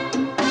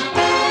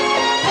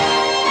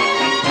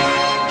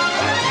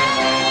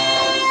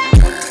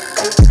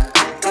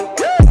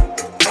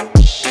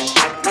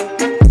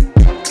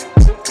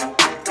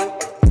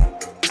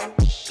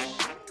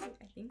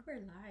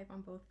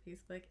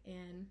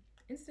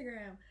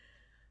Instagram.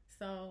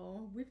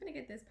 So we're gonna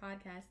get this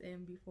podcast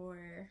in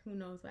before who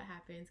knows what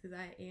happens, because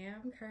I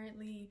am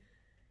currently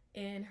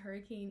in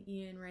Hurricane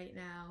Ian right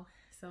now.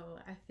 So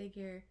I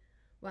figure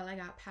while I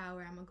got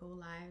power, I'm gonna go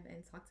live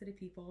and talk to the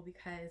people,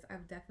 because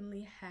I've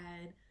definitely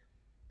had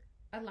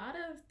a lot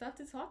of stuff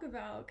to talk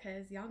about,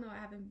 because y'all know I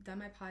haven't done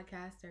my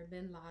podcast or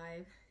been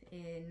live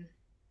in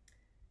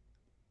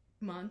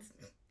months.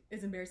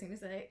 It's embarrassing to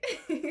say.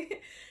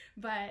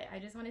 But I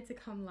just wanted to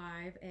come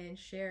live and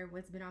share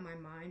what's been on my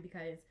mind,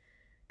 because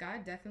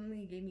God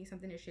definitely gave me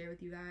something to share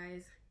with you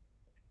guys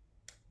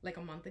like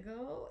a month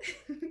ago.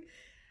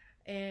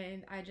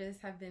 And I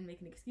just have been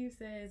making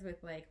excuses with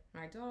like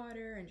my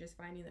daughter and just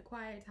finding the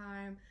quiet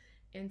time.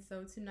 And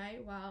so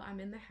tonight, while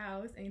I'm in the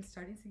house and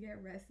starting to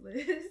get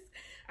restless,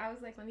 I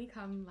was like, let me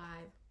come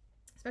live,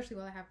 especially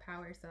while I have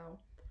power. So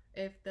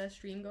if the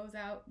stream goes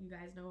out, you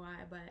guys know why,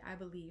 but I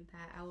believe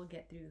that I will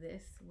get through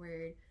this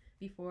word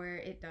before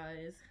it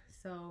does.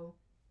 So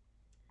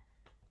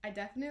I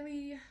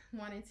definitely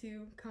wanted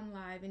to come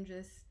live and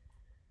just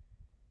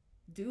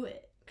do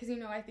it. Because, you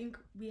know, I think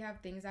we have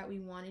things that we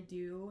want to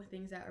do,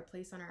 things that are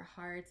placed on our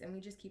hearts, and we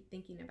just keep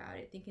thinking about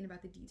it, thinking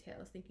about the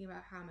details, thinking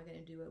about how am I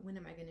going to do it, when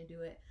am I going to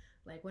do it,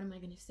 like what am I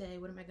going to say,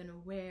 what am I going to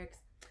wear. Cause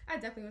I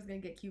definitely was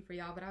going to get cute for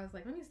y'all, but I was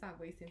like, let me stop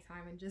wasting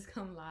time and just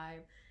come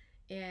live.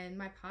 And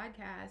my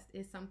podcast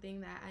is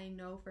something that I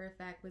know for a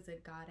fact was a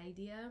God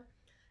idea,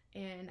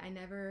 and I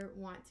never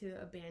want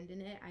to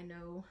abandon it. I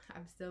know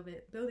I'm still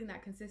building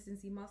that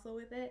consistency muscle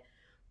with it,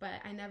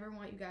 but I never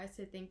want you guys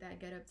to think that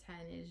Get Up 10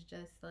 is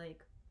just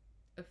like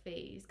a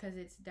phase, because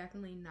it's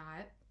definitely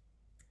not.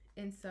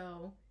 And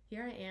so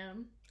here I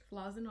am,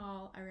 flaws and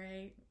all, all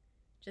right,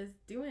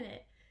 just doing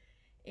it.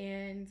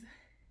 And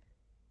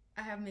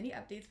I have many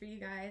updates for you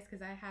guys,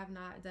 because I have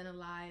not done a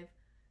live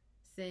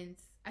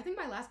since, I think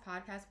my last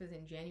podcast was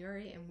in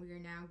January, and we are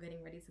now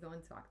getting ready to go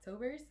into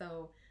October.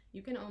 So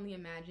you can only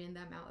imagine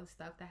the amount of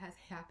stuff that has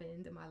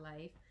happened in my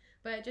life.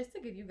 But just to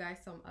give you guys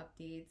some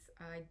updates,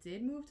 I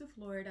did move to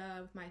Florida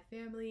with my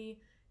family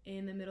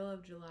in the middle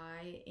of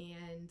July,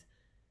 and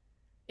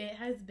it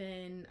has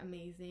been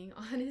amazing,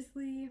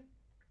 honestly.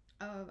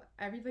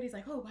 Everybody's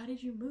like, oh, why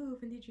did you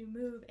move? And did you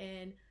move?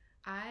 And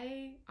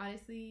I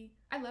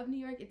love New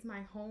York. It's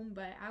my home,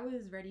 but I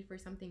was ready for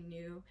something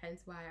new,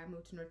 hence why I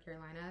moved to North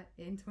Carolina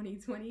in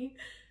 2020.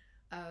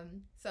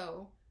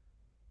 So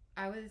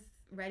I was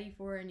ready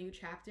for a new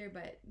chapter,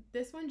 but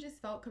this one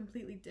just felt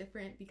completely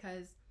different,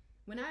 because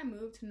when I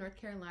moved to North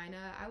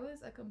Carolina, I was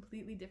a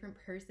completely different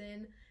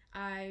person.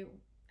 I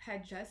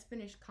had just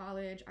finished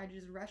college. I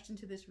just rushed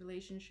into this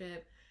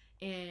relationship,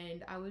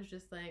 and I was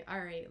just like, all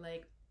right,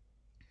 like,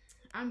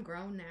 I'm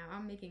grown now.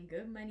 I'm making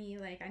good money.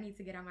 Like, I need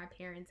to get out of my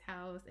parents'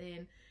 house,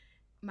 and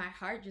my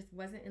heart just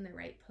wasn't in the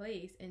right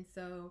place. And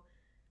so,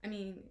 I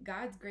mean,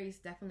 God's grace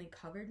definitely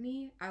covered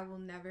me. I will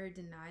never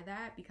deny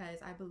that,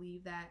 because I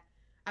believe that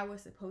I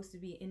was supposed to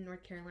be in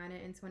North Carolina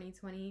in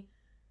 2020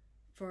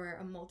 for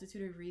a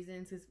multitude of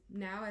reasons. Because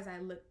now, as I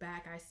look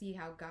back, I see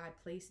how God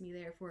placed me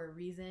there for a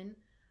reason.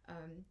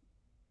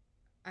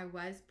 I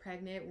was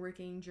pregnant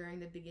working during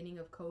the beginning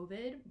of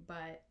COVID,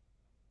 but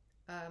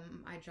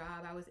my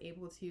job, I was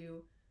able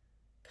to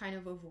kind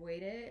of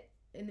avoid it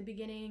in the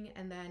beginning,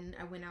 and then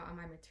I went out on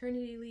my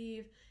maternity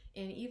leave.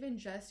 And even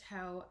just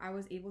how I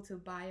was able to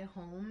buy a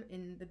home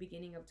in the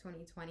beginning of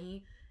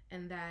 2020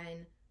 and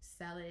then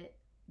sell it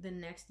the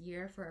next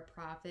year for a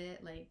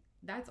profit, like,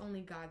 that's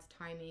only God's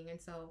timing.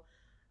 And so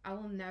I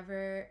will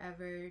never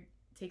ever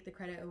take the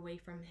credit away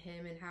from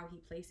him and how he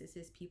places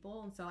his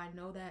people. And so I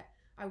know that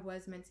I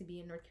was meant to be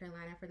in North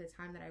Carolina for the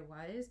time that I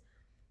was,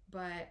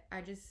 but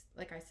I just,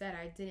 like I said,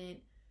 I didn't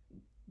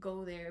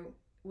go there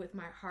with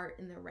my heart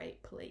in the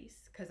right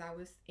place, because I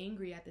was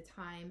angry at the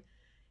time.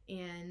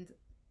 And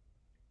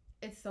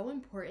it's so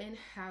important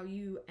how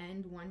you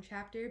end one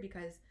chapter,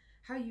 because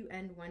how you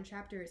end one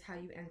chapter is how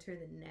you enter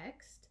the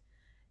next.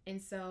 And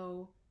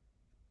so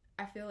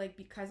I feel like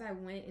because I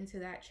went into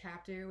that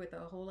chapter with a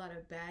whole lot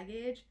of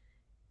baggage,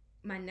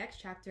 my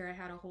next chapter I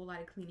had a whole lot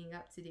of cleaning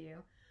up to do.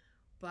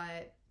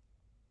 But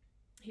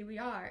here we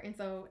are. And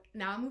so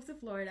now I moved to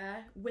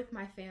Florida with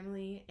my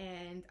family,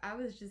 and I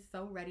was just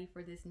so ready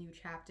for this new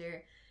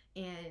chapter.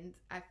 And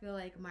I feel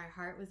like my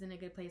heart was in a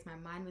good place, my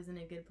mind was in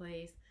a good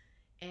place,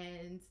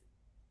 and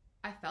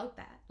I felt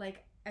that.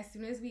 Like, as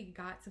soon as we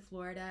got to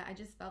Florida, I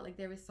just felt like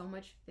there was so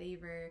much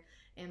favor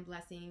and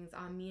blessings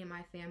on me and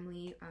my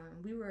family.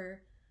 We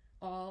were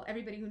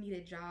everybody who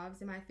needed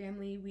jobs in my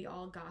family, we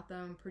all got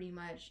them pretty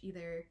much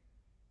either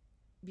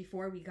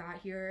before we got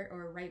here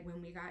or right when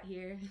we got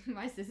here.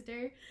 My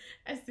sister,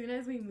 as soon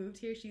as we moved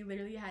here, she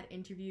literally had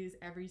interviews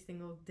every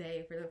single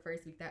day for the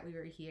first week that we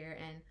were here.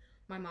 And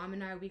my mom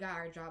and I, we got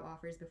our job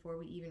offers before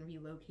we even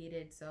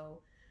relocated. So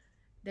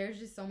there's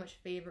just so much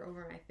favor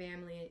over my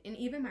family. And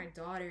even my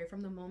daughter,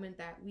 from the moment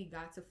that we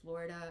got to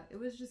Florida, it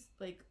was just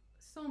like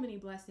so many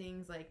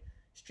blessings. Like,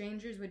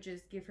 strangers would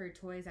just give her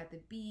toys at the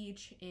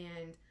beach,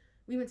 and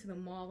we went to the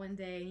mall one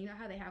day, and you know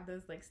how they have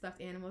those like stuffed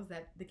animals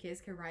that the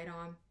kids could ride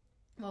on?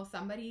 Well,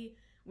 somebody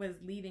was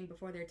leaving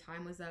before their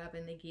time was up,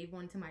 and they gave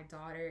one to my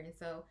daughter. And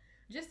so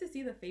just to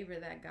see the favor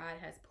that God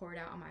has poured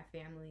out on my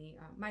family.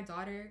 My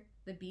daughter,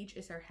 the beach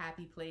is her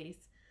happy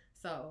place.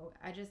 So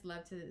I just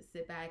love to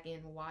sit back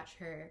and watch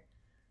her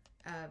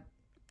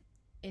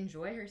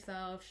enjoy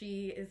herself.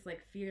 She is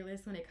like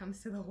fearless when it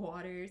comes to the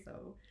water.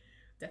 So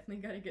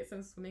definitely got to get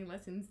some swimming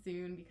lessons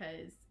soon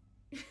because,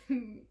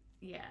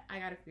 yeah, I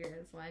got a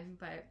fearless one.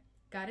 But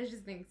God has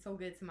just been so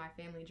good to my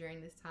family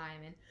during this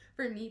time. And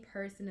for me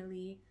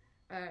personally,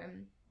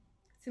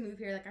 to move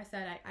here, like I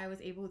said, I was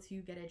able to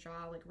get a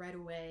job like right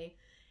away.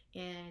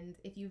 And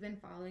if you've been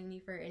following me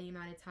for any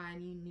amount of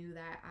time, you knew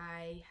that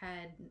I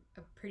had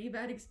a pretty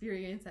bad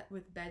experience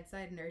with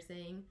bedside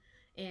nursing.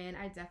 And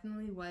I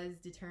definitely was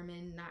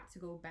determined not to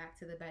go back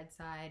to the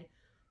bedside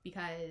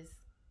because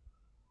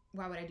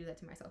why would I do that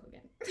to myself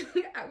again?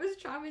 I was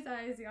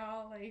traumatized,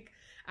 y'all. Like,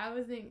 I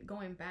wasn't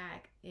going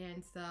back.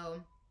 And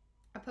so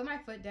I put my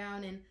foot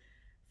down, and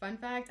fun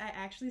fact, I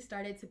actually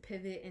started to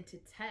pivot into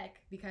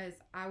tech because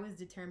I was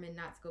determined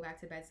not to go back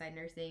to bedside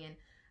nursing. And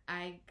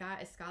I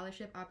got a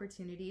scholarship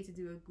opportunity to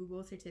do a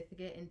Google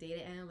certificate in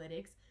data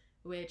analytics,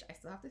 which I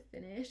still have to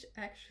finish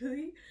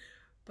actually.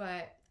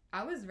 But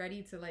I was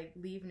ready to like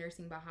leave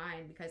nursing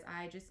behind because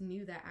I just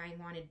knew that I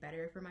wanted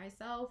better for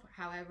myself.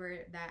 However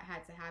that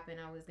had to happen,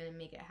 I was going to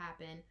make it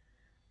happen.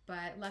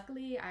 But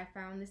luckily I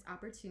found this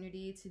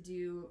opportunity to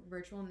do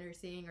virtual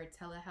nursing or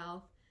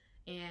telehealth,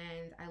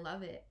 and I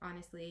love it,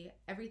 honestly.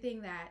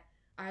 Everything that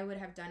I would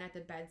have done at the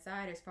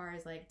bedside as far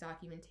as like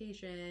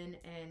documentation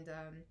and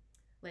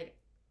like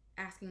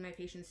asking my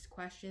patients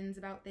questions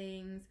about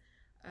things,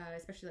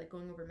 especially like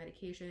going over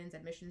medications,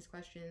 admissions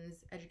questions,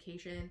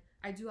 education.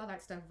 I do all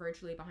that stuff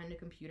virtually behind a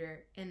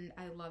computer, and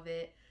I love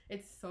it.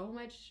 It's so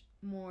much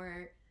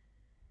more,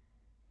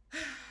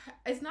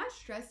 it's not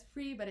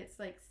stress-free, but it's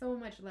like so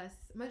much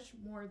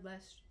more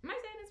less, am I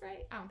saying this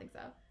right? I don't think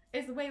so.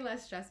 It's way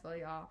less stressful,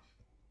 y'all.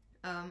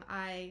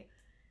 I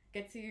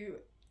get to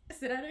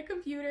sit at a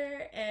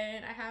computer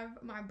and I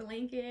have my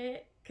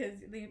blanket because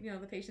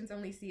the patients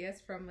only see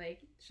us from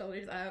like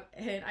shoulders up,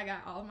 and I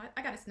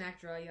got a snack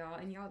drawer, y'all,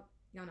 and y'all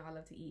know I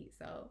love to eat.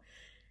 So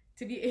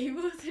to be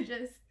able to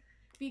just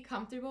be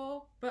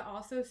comfortable but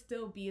also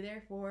still be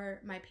there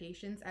for my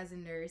patients as a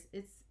nurse,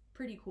 it's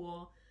pretty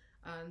cool.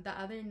 The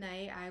other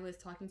night I was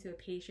talking to a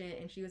patient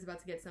and she was about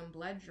to get some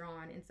blood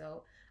drawn, and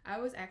so I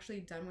was actually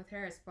done with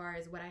her as far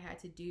as what I had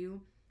to do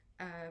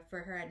for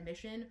her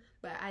admission,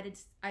 but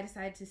I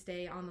decided to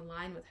stay on the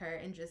line with her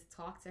and just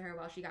talk to her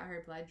while she got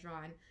her blood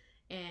drawn.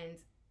 And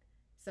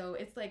so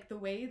it's like the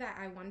way that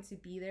I wanted to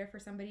be there for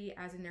somebody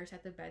as a nurse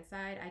at the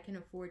bedside, I can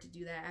afford to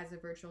do that as a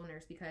virtual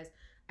nurse because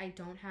I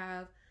don't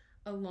have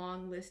a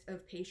long list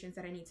of patients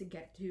that I need to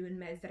get to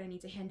and meds that I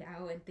need to hand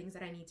out and things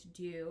that I need to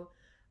do.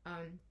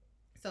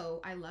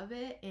 So I love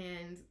it.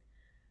 And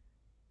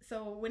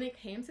so when it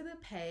came to the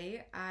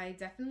pay, I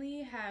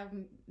definitely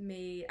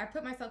I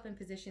put myself in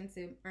position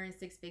to earn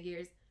 6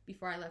 figures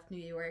before I left New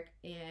York,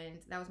 and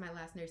that was my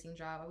last nursing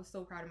job. I was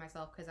so proud of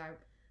myself because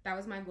that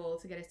was my goal,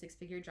 to get a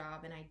 6-figure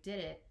job, and I did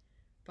it.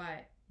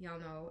 But y'all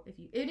know, if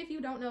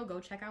you don't know, go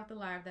check out the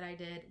live that I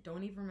did.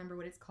 Don't even remember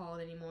what it's called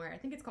anymore. I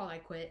think it's called I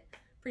Quit.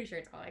 Pretty sure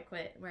it's called I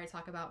Quit, where I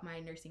talk about my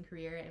nursing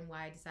career and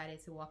why I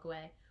decided to walk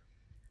away.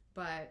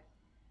 But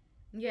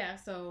yeah,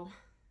 so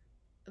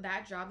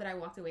that job that I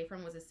walked away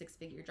from was a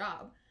 6-figure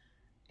job.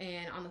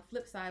 And on the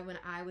flip side, when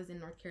I was in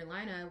North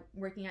Carolina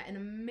working at an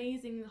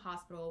amazing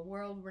hospital,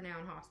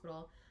 world-renowned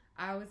hospital,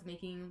 I was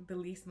making the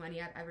least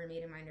money I've ever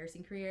made in my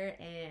nursing career.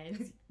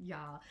 And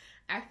y'all,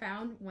 I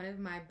found one of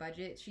my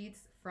budget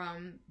sheets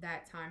from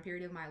that time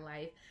period of my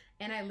life,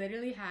 and I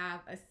literally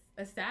have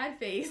a sad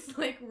face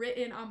like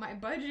written on my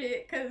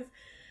budget because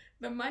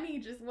the money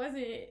just my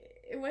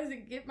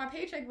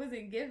paycheck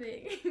wasn't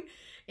giving.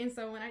 And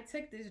so when I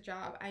took this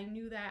job, I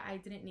knew that I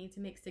didn't need to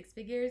make 6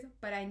 figures,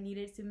 but I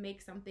needed to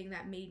make something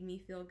that made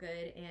me feel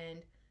good. And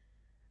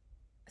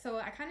so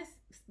I kind of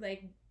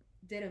like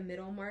did a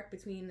middle mark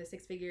between the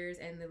 6 figures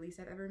and the least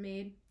I've ever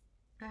made.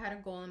 I had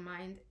a goal in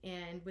mind,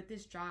 and with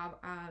this job,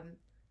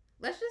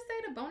 let's just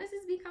say the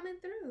bonuses be coming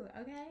through,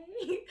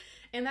 okay?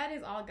 And that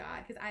is all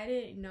God, because I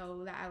didn't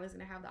know that I was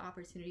going to have the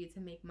opportunity to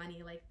make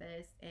money like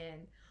this,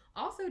 and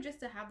also just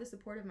to have the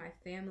support of my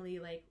family.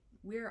 Like,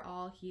 we're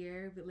all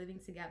here living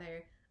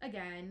together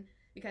again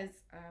because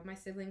my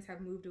siblings have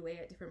moved away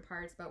at different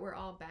parts, but we're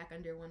all back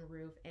under one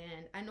roof.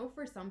 And I know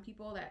for some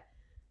people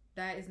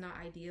that is not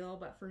ideal,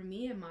 but for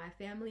me and my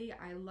family,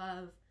 I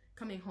love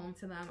coming home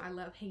to them. I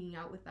love hanging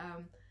out with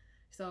them.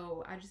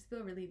 So I just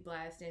feel really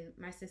blessed. And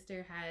my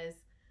sister has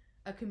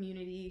a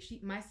community.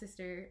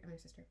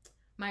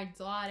 My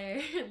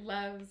daughter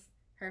loves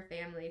her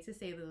family, to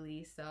say the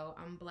least. So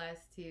I'm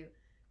blessed to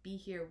be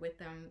here with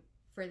them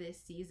for this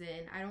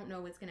season. I don't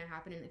know what's going to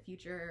happen in the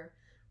future,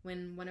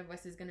 when one of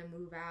us is going to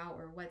move out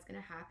or what's going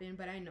to happen,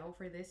 but I know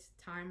for this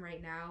time right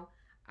now,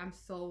 I'm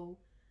so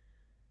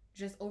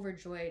just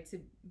overjoyed to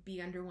be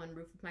under one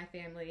roof with my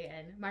family.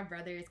 And my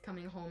brother is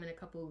coming home in a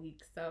couple of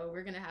weeks, so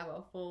we're going to have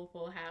a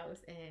full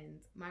house,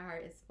 and my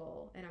heart is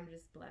full, and I'm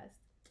just blessed.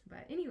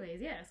 But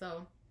anyways, yeah,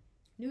 so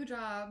new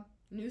job,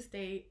 new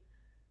state,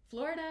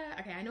 Florida,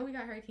 okay, I know we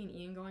got Hurricane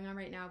Ian going on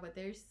right now, but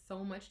there's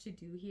so much to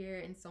do here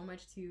and so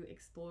much to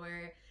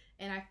explore.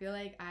 And I feel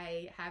like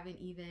I haven't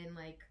even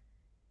like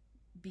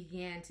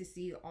began to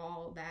see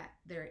all that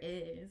there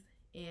is.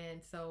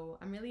 And so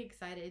I'm really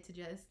excited to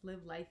just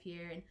live life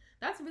here. And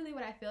that's really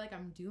what I feel like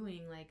I'm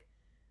doing. Like,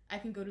 I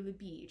can go to the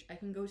beach, I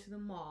can go to the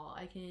mall,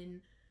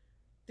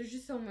 there's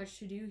just so much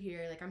to do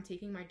here. Like, I'm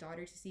taking my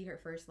daughter to see her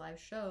first live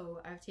show.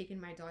 I've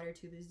taken my daughter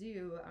to the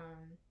zoo.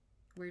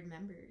 We're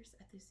members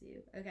at the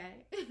zoo,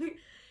 okay?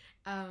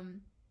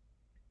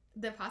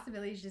 The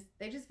possibilities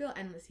they just feel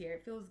endless here.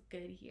 It feels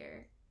good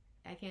here.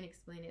 I can't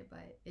explain it,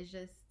 but it's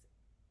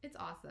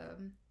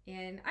awesome.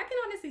 And I can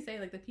honestly say,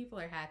 like, the people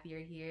are happier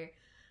here.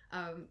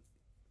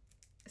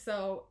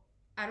 So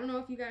I don't know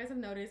if you guys have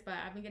noticed, but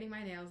I've been getting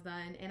my nails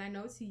done. And I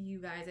know to you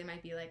guys, it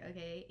might be like,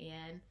 okay,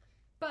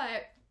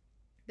 but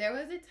there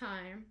was a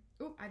time,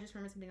 I just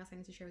remembered something else I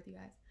need to share with you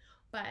guys.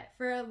 But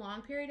for a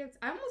long period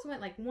I almost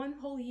went like one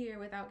whole year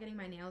without getting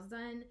my nails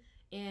done.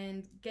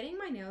 And getting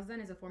my nails done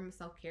is a form of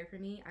self-care for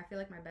me. I feel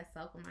like my best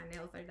self when my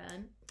nails are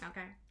done.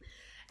 Okay.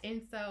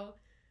 And so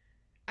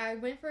I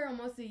went for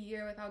almost a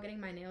year without getting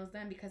my nails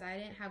done because I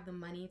didn't have the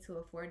money to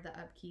afford the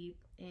upkeep.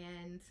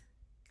 And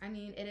I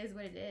mean, it is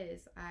what it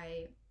is.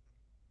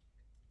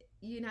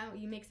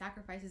 You make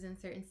sacrifices in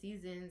certain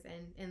seasons,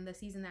 and in the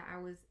season that I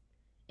was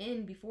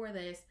in before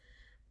this,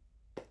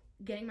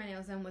 getting my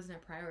nails done wasn't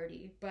a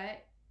priority.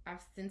 But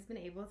I've since been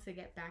able to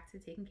get back to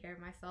taking care of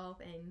myself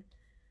and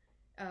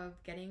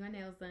of getting my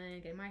nails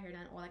done, getting my hair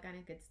done, all that kind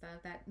of good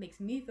stuff that makes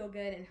me feel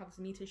good and helps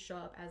me to show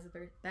up as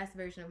the best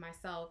version of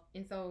myself.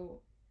 And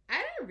so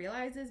I didn't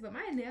realize this, but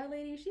my nail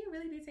lady, she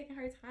really be taking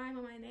her time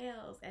on my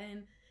nails,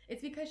 and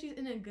it's because she's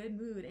in a good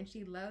mood and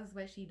she loves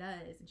what she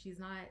does and she's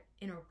not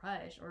in a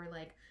rush or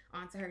like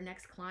on to her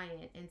next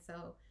client. And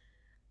so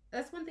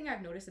that's one thing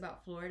I've noticed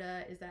about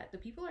Florida, is that the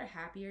people are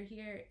happier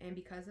here, and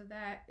because of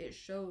that, it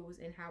shows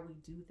in how we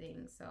do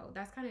things. So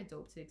that's kind of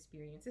dope to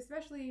experience,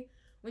 especially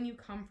when you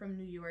come from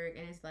New York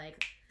and it's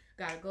like,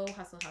 gotta go,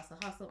 hustle, hustle,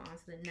 hustle, on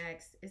to the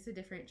next. It's a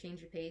different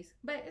change of pace,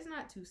 but it's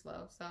not too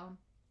slow, so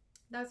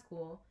that's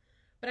cool.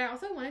 But I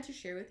also wanted to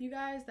share with you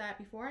guys that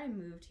before I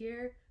moved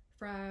here,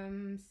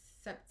 from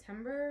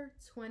September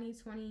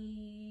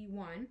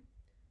 2021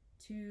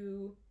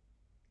 to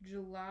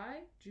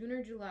June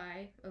or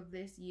July of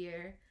this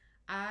year,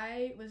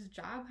 I was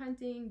job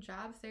hunting,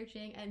 job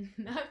searching, and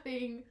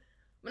nothing,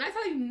 when I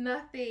tell you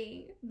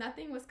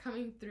nothing was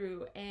coming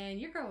through, and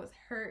your girl was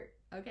hurt,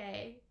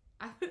 okay?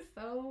 That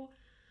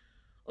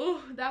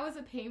was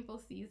a painful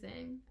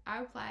season.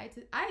 I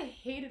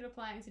hated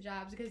applying to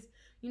jobs because,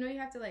 you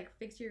have to like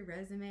fix your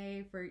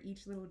resume for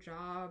each little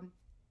job,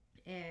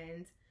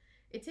 and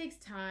it takes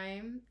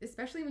time,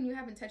 especially when you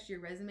haven't touched your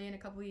resume in a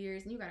couple of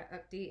years and you gotta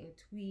update and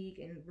tweak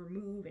and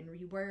remove and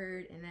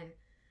reword, and then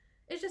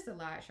it's just a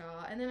lot,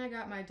 y'all. And then I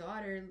got my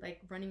daughter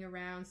like running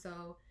around,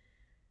 so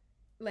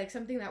like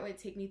something that would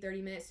take me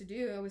 30 minutes to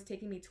do, it was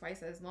taking me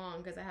twice as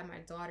long because I had my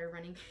daughter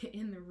running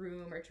in the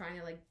room or trying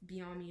to like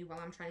be on me while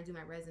I'm trying to do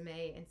my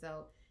resume. And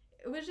so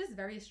it was just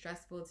very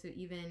stressful to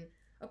even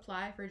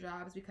apply for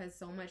jobs because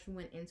so much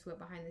went into it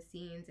behind the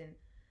scenes. And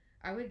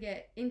I would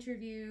get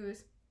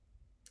interviews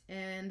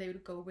and they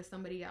would go with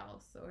somebody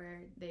else,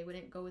 or they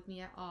wouldn't go with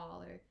me at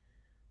all, or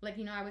like,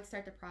 I would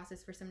start the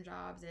process for some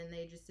jobs and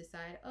they just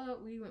decide, oh,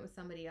 we went with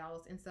somebody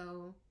else. And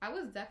so I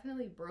was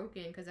definitely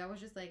broken because I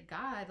was just like,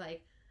 God,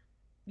 like,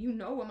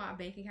 what my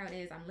bank account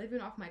is. I'm living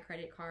off my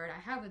credit card. I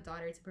have a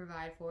daughter to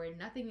provide for.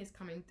 Nothing is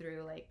coming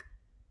through. Like,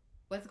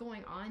 what's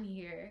going on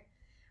here?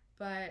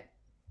 But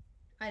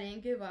I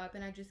didn't give up,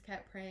 and I just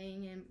kept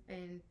praying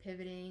and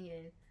pivoting.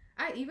 And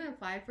I even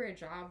applied for a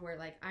job where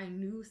like I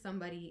knew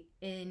somebody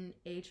in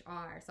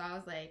HR. So I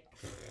was like,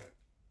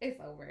 it's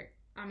over.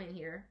 I'm in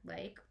here.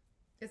 Like,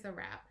 it's a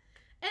wrap.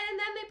 And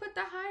then they put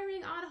the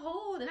hiring on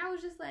hold, and I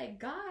was just like,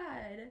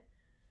 God,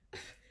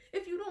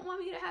 if you don't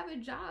want me to have a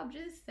job,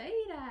 just say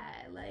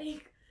that.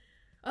 Like,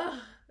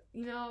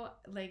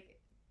 like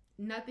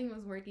nothing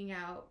was working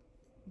out.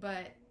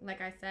 But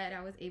like I said,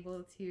 I was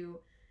able to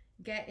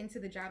get into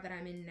the job that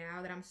I'm in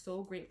now, that I'm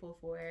so grateful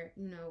for.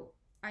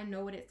 I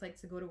know what it's like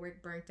to go to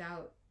work burnt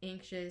out,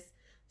 anxious,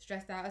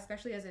 stressed out,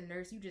 especially as a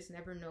nurse. You just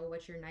never know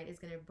what your night is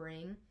going to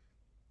bring.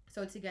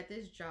 So to get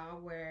this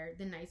job where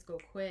the nights go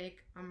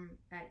quick, I'm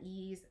at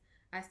ease,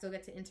 I still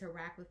get to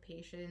interact with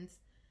patients,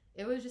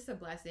 it was just a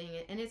blessing.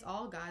 And it's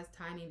all God's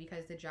timing,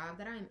 because the job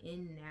that I'm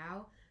in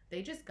now,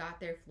 they just got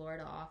their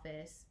Florida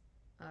office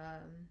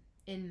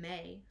in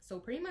May. So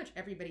pretty much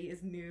everybody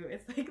is new.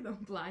 It's like the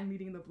blind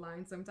leading the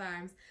blind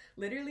sometimes.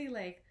 Literally,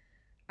 like,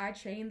 I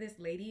trained this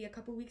lady a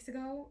couple weeks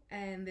ago,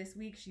 and this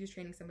week she was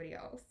training somebody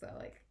else. So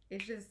like,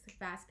 it's just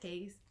fast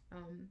paced.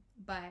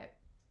 But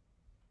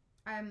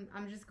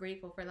I'm just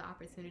grateful for the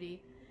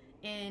opportunity,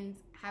 and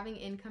having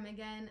income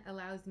again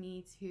allows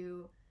me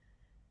to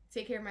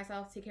take care of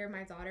myself, take care of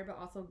my daughter, but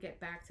also get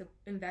back to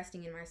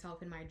investing in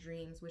myself and my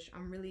dreams, which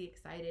I'm really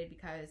excited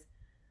because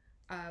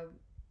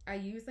I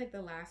used like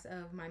the last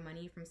of my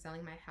money from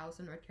selling my house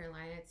in North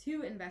Carolina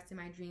to invest in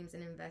my dreams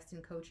and invest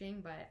in coaching.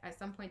 But at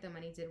some point the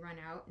money did run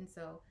out, and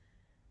so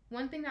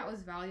one thing that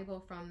was valuable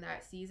from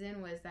that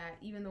season was that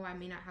even though I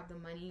may not have the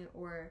money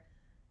or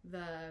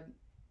the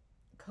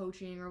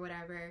coaching or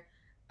whatever,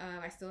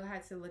 I still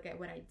had to look at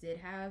what I did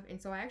have.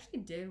 And so I actually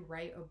did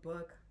write a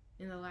book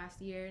in the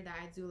last year that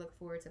I do look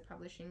forward to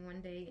publishing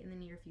one day in the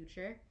near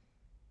future.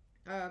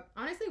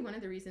 Honestly, one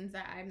of the reasons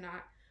that I've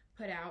not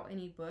put out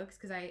any books,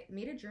 because I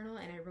made a journal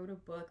and I wrote a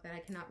book that I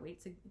cannot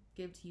wait to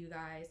give to you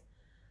guys.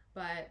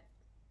 But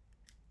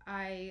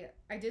I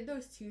did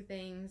those two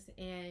things,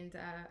 and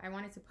I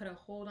wanted to put a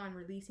hold on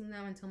releasing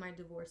them until my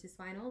divorce is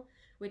final,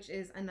 which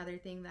is another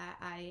thing that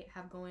I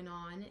have going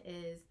on,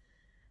 is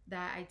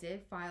that I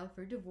did file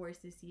for divorce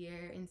this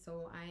year, and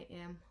so I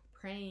am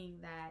praying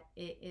that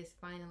it is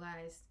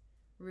finalized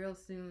real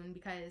soon,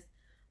 because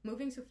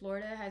moving to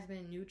Florida has been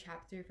a new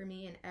chapter for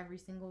me in every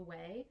single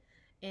way,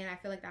 and I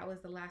feel like that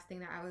was the last thing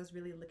that I was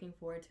really looking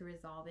forward to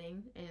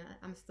resolving, and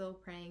I'm still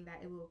praying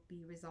that it will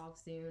be resolved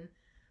soon.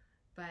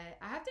 But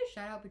I have to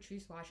shout out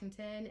Patrice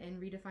Washington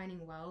and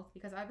Redefining Wealth,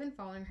 because I've been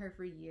following her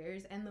for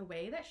years, and the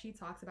way that she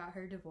talks about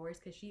her divorce,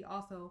 because she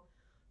also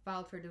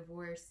filed for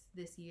divorce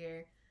this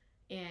year,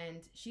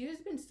 and she has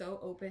been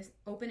so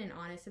open and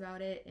honest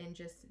about it, and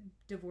just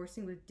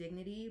divorcing with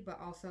dignity, but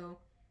also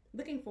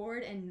looking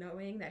forward and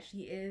knowing that she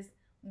is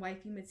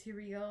wifey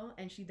material,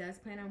 and she does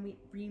plan on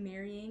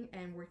remarrying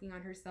and working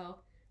on herself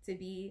to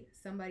be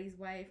somebody's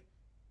wife.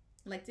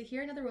 Like, to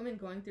hear another woman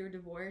going through a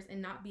divorce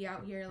and not be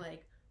out here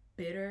like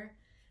bitter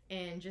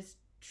and just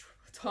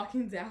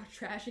talking down,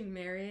 trashing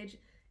marriage,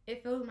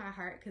 it fills my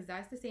heart, because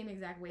that's the same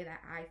exact way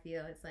that I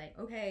feel. It's like,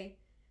 okay,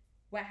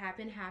 what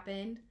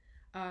happened.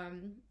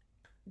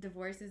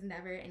 Divorce is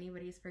never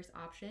anybody's first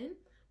option,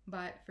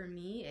 but for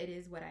me, it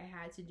is what I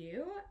had to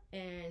do.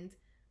 And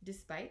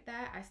despite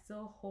that, I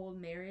still hold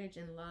marriage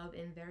and love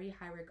in very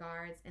high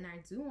regards, and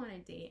I do want to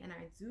date, and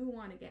I do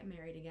want to get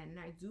married again, and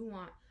I do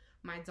want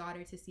my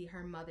daughter to see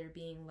her mother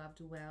being loved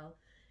well.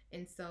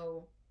 And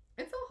so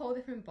it's a whole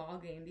different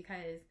ball game,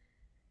 because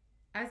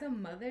as a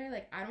mother,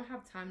 like, I don't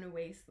have time to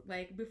waste.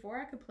 Like, before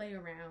I could play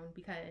around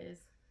because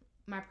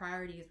my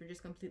priorities were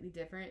just completely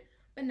different.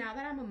 But now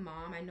that I'm a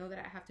mom, I know that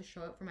I have to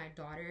show up for my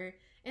daughter,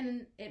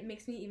 and it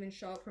makes me even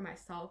show up for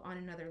myself on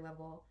another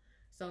level.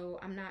 So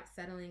I'm not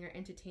settling or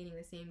entertaining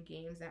the same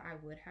games that I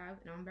would have,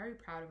 and I'm very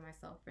proud of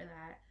myself for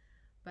that.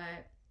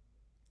 But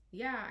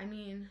yeah, I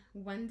mean,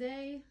 one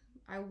day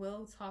I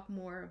will talk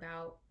more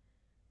about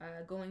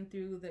going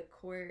through the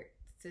court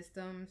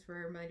systems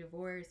for my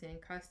divorce and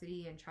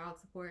custody and child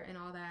support and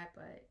all that,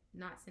 but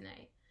not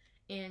tonight.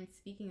 And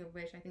speaking of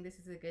which, I think this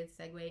is a good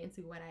segue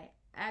into what I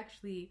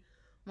actually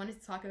wanted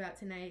to talk about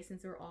tonight,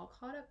 since we're all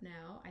caught up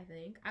now, I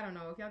think. I don't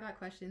know. If y'all got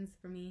questions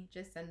for me,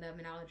 just send them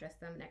and I'll address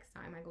them next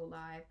time I go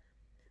live.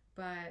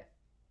 But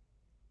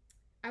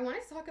I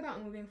wanted to talk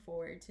about moving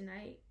forward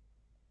tonight,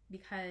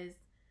 because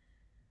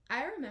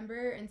I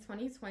remember in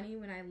 2020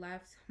 when I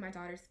left my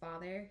daughter's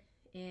father,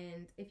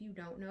 and if you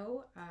don't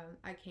know,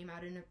 I came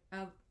out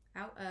of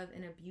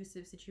an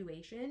abusive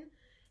situation,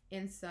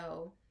 and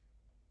so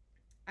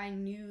I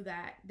knew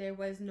that there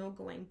was no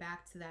going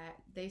back to that.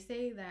 They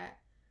say that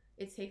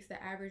it takes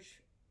the average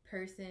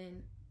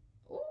person.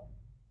 Oh,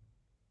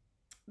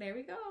 there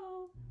we go.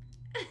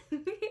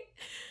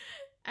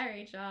 All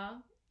right, y'all.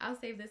 I'll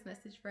save this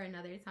message for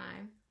another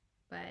time.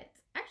 But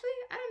actually,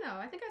 I don't know.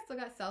 I think I still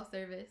got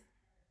self-service.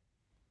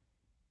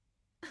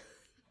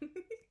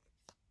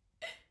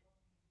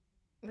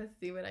 Let's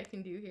see what I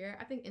can do here.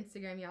 I think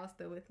Instagram, y'all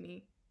still with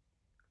me.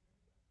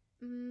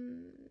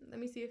 Let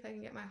me see if I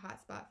can get my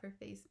hotspot for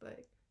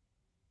Facebook,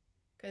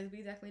 because we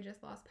definitely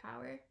just lost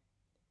power.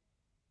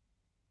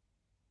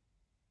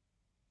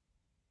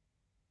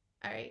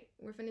 All right,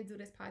 we're finna do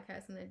this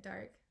podcast in the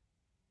dark.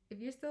 If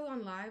you're still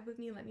on live with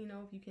me, let me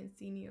know if you can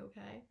see me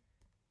okay.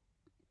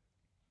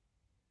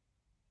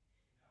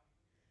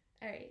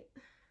 All right.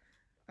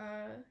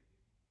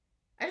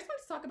 I just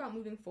want to talk about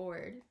moving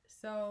forward.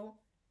 So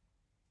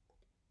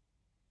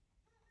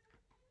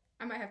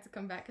I might have to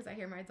come back because I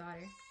hear my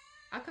daughter.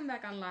 I'll come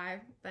back on live,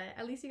 but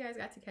at least you guys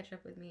got to catch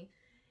up with me.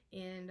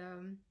 And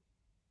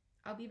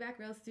I'll be back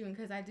real soon,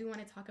 because I do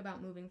want to talk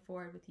about moving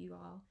forward with you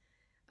all,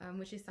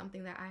 which is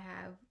something that I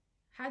have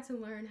had to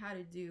learn how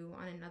to do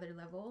on another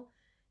level,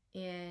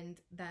 and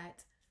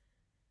that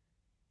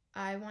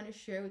I want to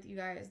share with you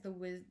guys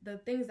the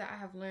things that I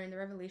have learned, the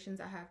revelations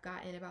I have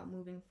gotten about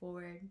moving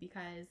forward,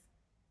 because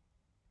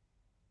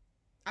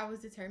I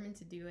was determined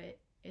to do it.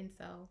 And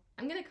so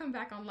I'm going to come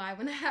back on live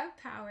when I have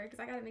power, because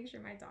I got to make sure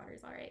my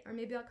daughter's all right. Or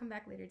maybe I'll come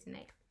back later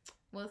tonight.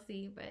 We'll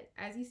see. But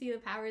as you see, the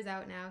power is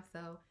out now,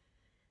 so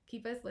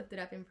keep us lifted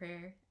up in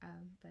prayer.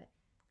 But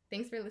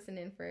thanks for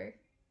listening for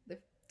the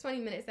 20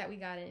 minutes that we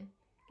got in.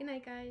 Good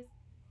night, guys.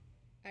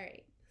 All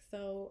right.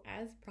 So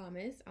as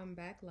promised, I'm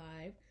back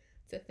live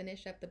to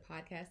finish up the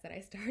podcast that I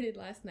started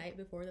last night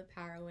before the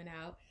power went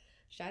out.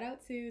 Shout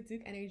out to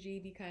Duke Energy,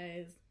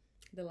 because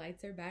the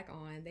lights are back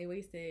on. They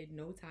wasted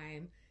no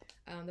time.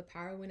 The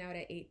power went out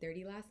at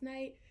 8:30 last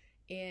night,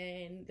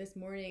 and this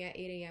morning at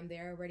 8 a.m. they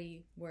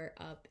already were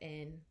up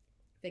and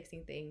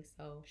fixing things.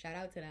 So shout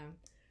out to them.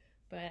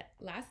 But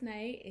last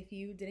night, if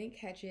you didn't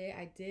catch it,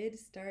 I did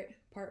start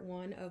part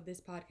 1 of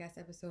this podcast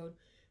episode,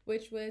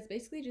 which was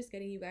basically just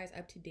getting you guys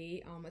up to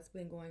date on what's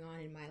been going on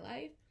in my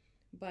life.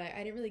 But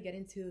I didn't really get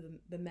into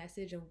the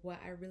message of what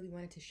I really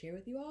wanted to share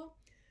with you all.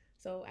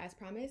 So as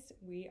promised,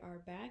 we are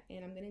back,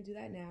 and I'm going to do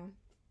that now.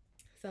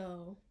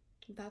 So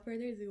without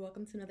further ado,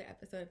 welcome to another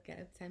episode of Get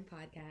Up 10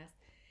 Podcast.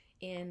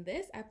 In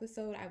this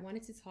episode, I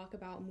wanted to talk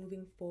about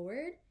moving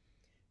forward,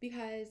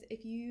 because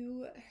if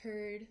you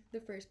heard the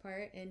first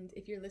part, and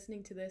if you're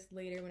listening to this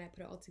later when I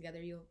put it all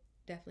together, you'll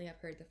definitely have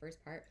heard the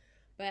first part.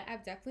 But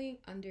I've definitely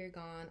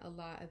undergone a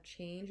lot of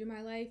change in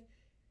my life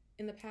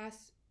in the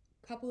past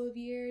couple of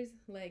years,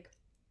 like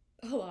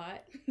a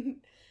lot,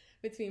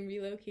 between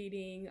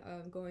relocating,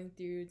 going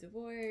through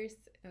divorce,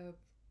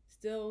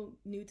 still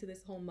new to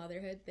this whole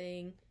motherhood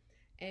thing,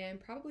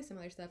 and probably some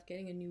other stuff,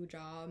 getting a new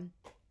job.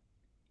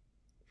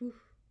 Whew.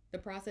 The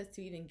process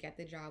to even get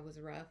the job was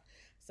rough.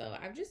 So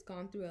I've just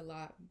gone through a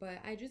lot, but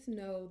I just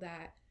know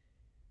that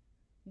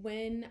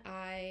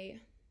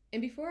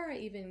before I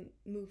even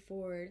move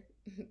forward,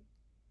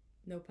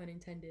 no pun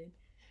intended,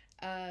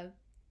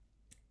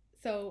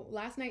 so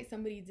last night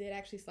somebody did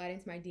actually slide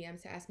into my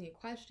DMs to ask me a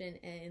question,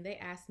 and they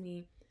asked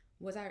me,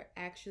 was I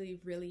actually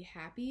really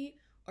happy,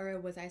 or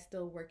was I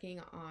still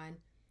working on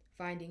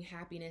finding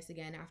happiness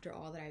again after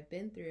all that I've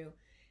been through?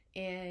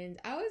 And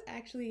I was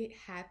actually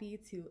happy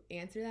to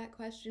answer that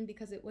question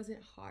because it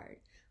wasn't hard.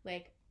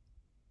 Like,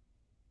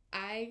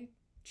 I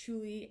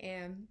truly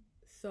am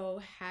so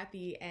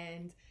happy,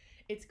 and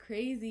it's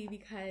crazy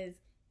because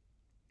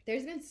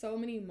there's been so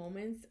many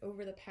moments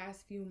over the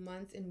past few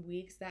months and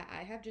weeks that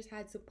I have just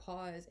had to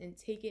pause and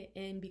take it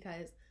in,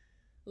 because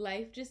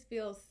life just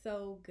feels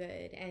so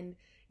good. And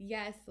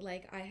yes,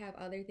 like, I have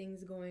other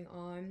things going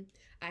on.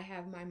 I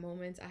have my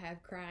moments. I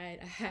have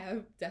cried. I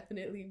have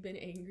definitely been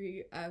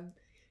angry.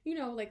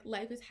 Like,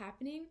 life is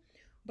happening.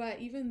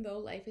 But even though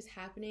life is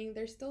happening,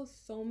 there's still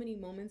so many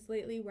moments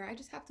lately where I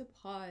just have to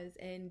pause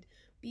and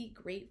be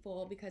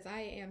grateful, because I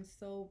am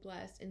so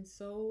blessed and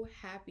so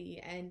happy.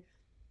 And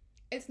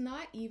it's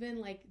not even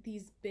like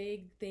these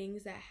big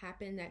things that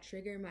happen that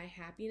trigger my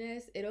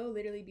happiness. It'll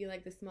literally be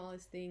like the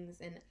smallest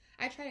things, and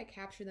I try to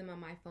capture them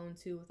on my phone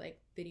too, with like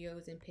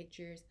videos and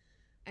pictures.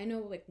 I know,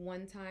 like,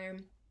 one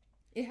time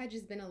it had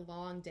just been a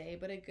long day,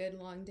 but a good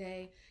long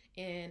day,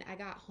 and I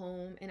got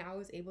home and I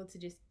was able to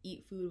just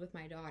eat food with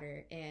my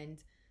daughter.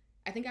 And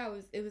I think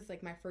it was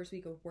like my first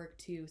week of work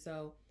too,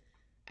 so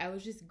I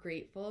was just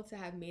grateful to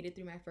have made it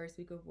through my first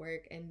week of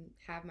work and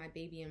have my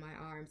baby in my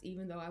arms,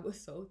 even though I was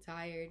so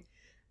tired.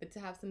 But to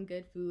have some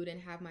good food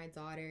and have my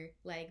daughter,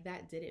 like,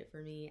 that did it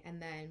for me.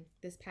 And then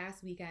this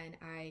past weekend,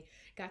 I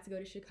got to go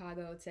to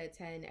Chicago to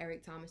attend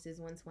Eric Thomas's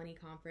 120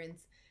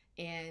 conference.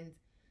 And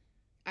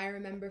I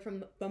remember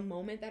from the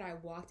moment that I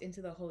walked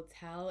into the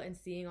hotel and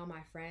seeing all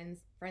my friends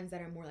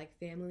that are more like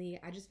family,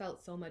 I just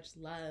felt so much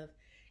love.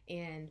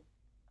 And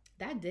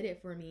that did it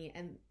for me.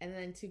 And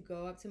then to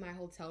go up to my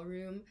hotel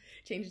room,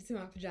 change into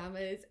my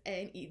pajamas,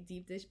 and eat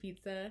deep dish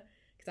pizza,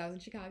 because I was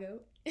in Chicago,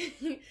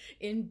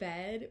 in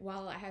bed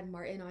while I had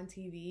Martin on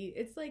TV.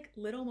 It's like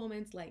little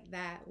moments like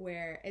that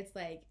where it's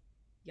like,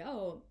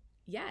 yo,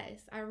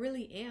 yes, I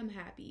really am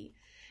happy.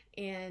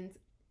 And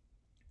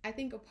I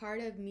think a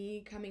part of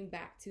me coming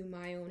back to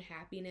my own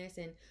happiness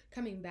and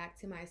coming back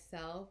to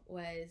myself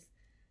was,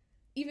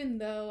 even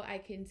though I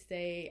can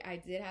say I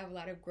did have a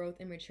lot of growth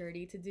and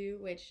maturity to do,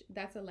 which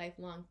that's a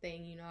lifelong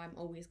thing, I'm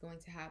always going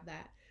to have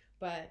that.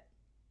 But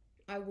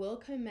I will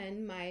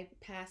commend my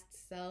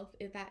past self,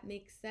 if that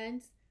makes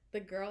sense. The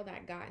girl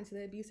that got into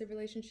the abusive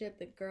relationship,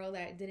 the girl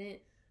that didn't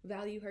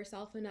value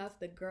herself enough,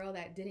 the girl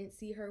that didn't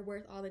see her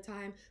worth all the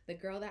time, the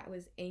girl that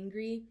was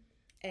angry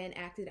and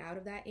acted out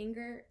of that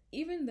anger.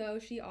 Even though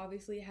she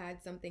obviously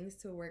had some things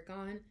to work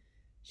on,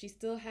 she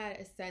still had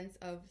a sense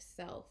of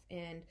self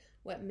and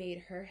what made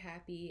her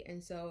happy.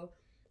 And so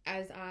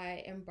as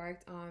I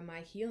embarked on my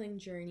healing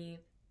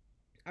journey,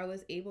 I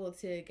was able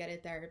to get a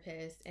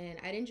therapist, and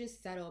I didn't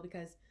just settle,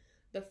 because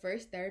the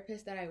first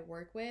therapist that I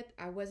work with,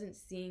 I wasn't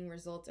seeing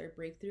results or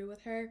breakthrough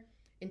with her.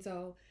 And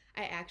so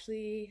I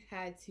actually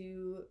had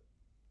to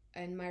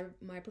end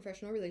my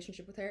professional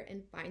relationship with her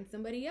and find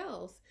somebody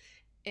else.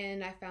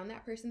 And I found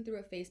that person through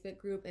a Facebook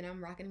group, and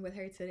I'm rocking with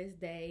her to this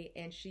day.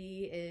 And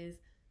she is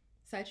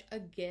such a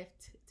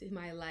gift to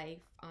my life,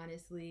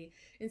 honestly.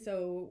 And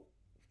so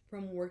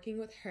from working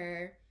with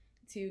her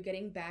to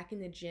getting back in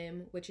the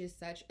gym, which is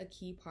such a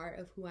key part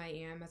of who I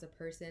am as a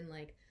person,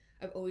 like,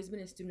 I've always been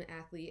a student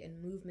athlete,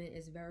 and movement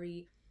is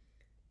very,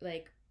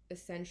 like,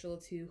 essential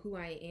to who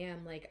I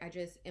am. Like, I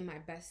just am my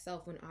best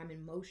self when I'm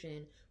in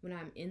motion, when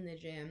I'm in the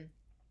gym.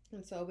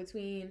 And so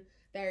between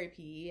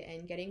therapy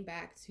and getting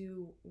back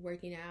to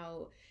working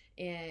out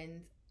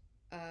and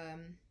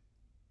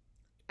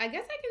I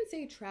guess I can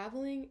say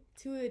traveling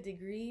to a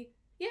degree.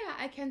 Yeah,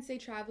 I can say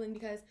traveling,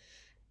 because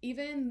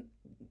even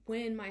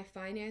when my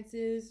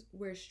finances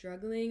were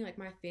struggling, like,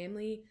 my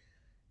family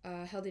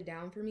held it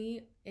down for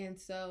me. And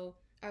so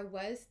I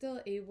was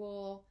still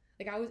able,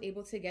 like, I was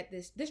able to get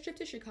this trip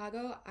to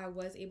Chicago. I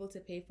was able to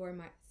pay for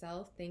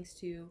myself thanks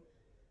to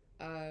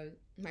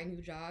my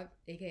new job,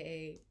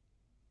 aka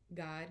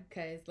God,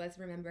 because let's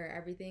remember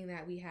everything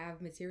that we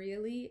have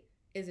materially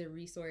is a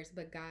resource,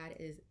 but God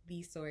is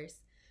the source.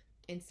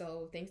 And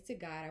so thanks to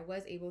God, I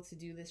was able to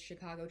do this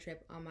Chicago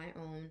trip on my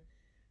own.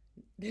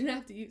 Didn't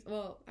have to use,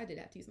 well, I did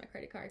have to use my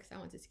credit card because I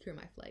wanted to secure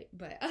my flight,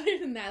 but other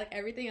than that, like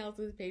everything else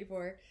was paid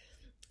for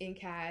in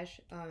cash.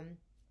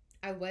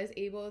 I was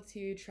able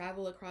to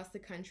travel across the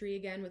country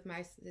again with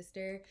my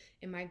sister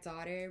and my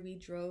daughter. We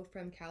drove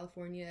from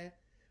California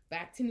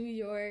back to New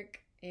York,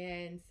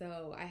 and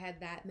so I had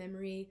that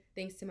memory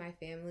thanks to my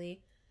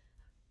family.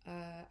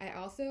 I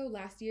also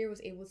last year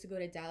was able to go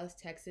to Dallas,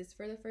 Texas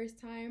for the first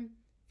time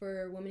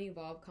for Women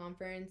Evolve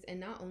conference, and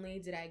not only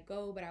did I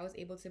go, but I was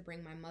able to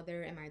bring my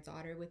mother and my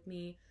daughter with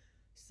me.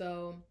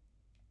 So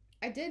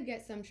I did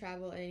get some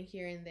travel in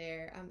here and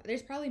there.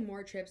 There's probably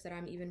more trips that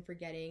I'm even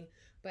forgetting,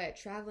 but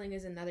traveling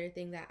is another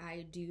thing that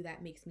I do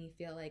that makes me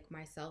feel like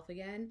myself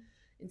again.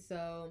 And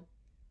so,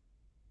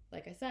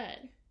 like I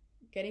said,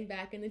 getting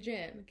back in the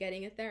gym,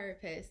 getting a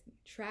therapist,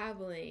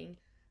 traveling.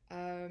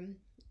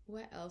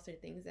 What else are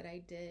things that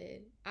I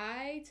did?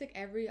 I took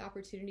every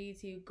opportunity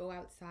to go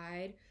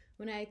outside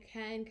when I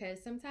can,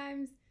 because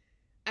sometimes,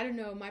 I don't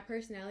know, my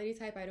personality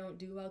type, I don't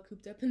do well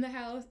cooped up in the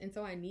house, and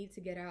so I need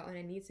to get out and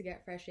I need to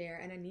get fresh air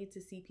and I need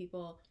to see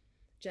people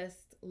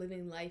just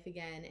living life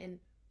again. And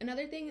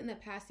another thing in the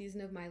past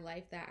season of my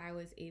life that I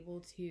was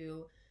able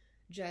to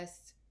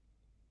just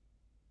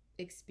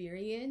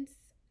experience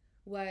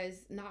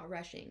was not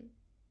rushing.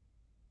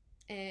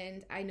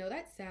 And I know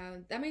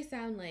that may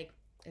sound like,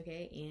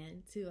 okay,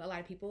 and to a lot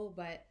of people,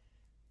 but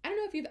I don't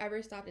know if you've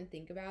ever stopped and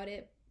think about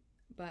it,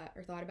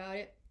 or thought about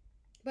it.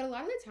 But a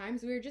lot of the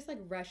times we're just like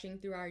rushing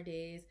through our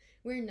days.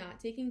 We're not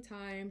taking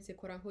time to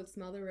quote unquote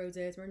smell the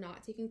roses. We're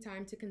not taking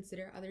time to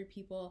consider other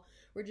people.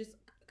 We're just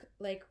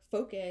like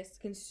focused,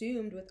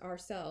 consumed with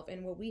ourselves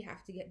and what we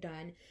have to get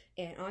done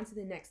and on to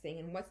the next thing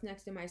and what's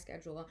next in my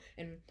schedule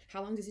and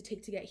how long does it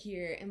take to get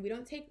here. And we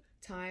don't take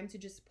time to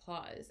just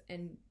pause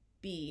and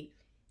be.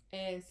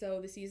 And so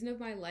the season of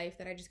my life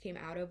that I just came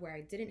out of where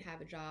I didn't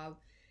have a job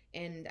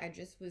and I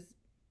just was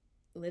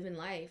living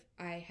life,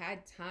 I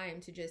had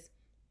time to just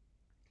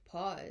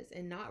pause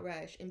and not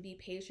rush and be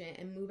patient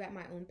and move at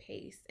my own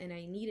pace, and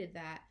I needed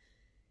that.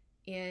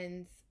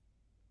 And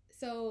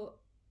so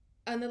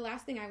the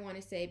last thing I want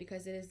to say,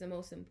 because it is the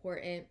most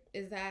important,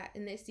 is that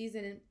in this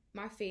season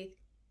my faith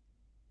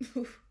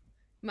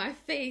my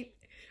faith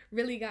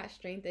really got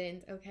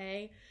strengthened.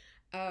 Okay,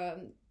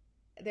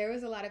 there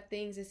was a lot of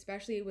things,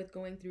 especially with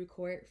going through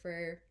court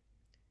for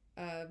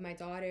my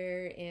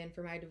daughter and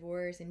for my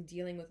divorce and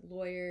dealing with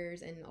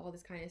lawyers and all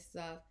this kind of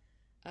stuff.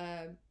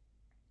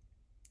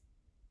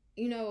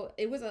 You know,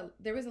 there was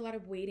a lot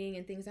of waiting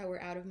and things that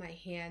were out of my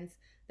hands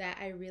that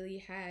I really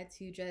had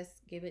to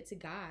just give it to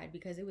God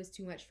because it was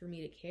too much for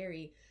me to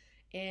carry.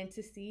 And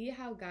to see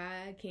how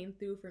God came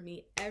through for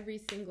me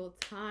every single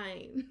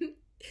time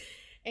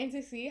and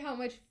to see how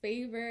much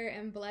favor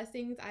and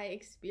blessings I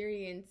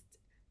experienced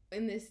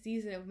in this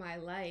season of my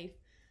life.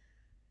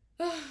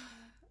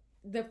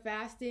 The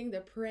fasting,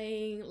 the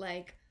praying,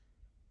 like,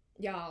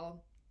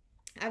 y'all,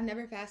 I've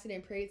never fasted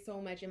and prayed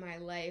so much in my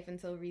life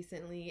until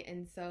recently.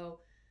 And so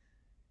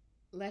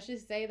let's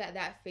just say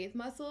that faith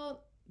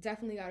muscle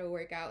definitely got to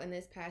work out in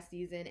this past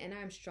season, and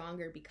I'm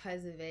stronger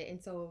because of it.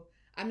 And so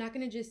I'm not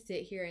going to just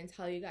sit here and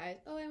tell you guys,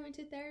 oh, I went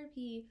to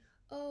therapy.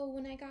 Oh,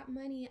 when I got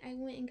money, I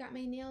went and got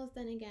my nails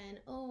done again.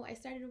 Oh, I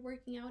started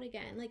working out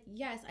again. Like,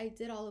 yes, I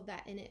did all of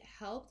that and it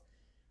helped.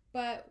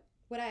 But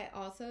what I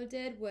also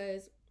did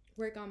was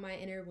work on my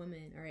inner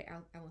woman. All right,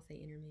 I won't say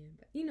inner man,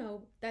 but you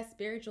know, that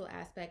spiritual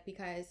aspect,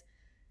 because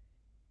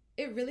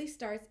it really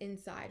starts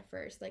inside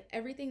first. Like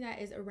everything that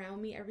is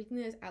around me, everything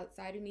that is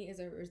outside of me is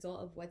a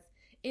result of what's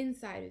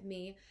inside of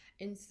me.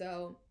 And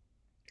so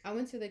I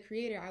went to the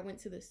Creator, I went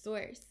to the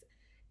source,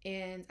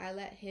 and I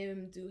let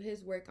him do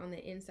his work on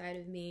the inside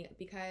of me,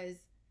 because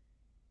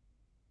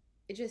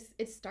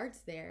it starts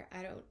there.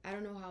 I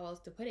don't know how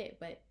else to put it,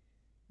 but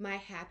my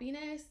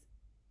happiness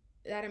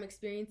that I'm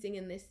experiencing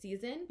in this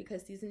season,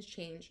 because seasons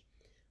change,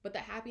 but the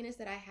happiness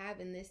that I have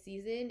in this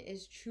season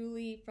is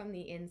truly from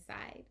the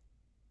inside.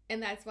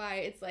 And that's why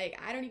it's like,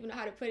 I don't even know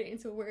how to put it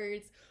into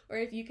words, or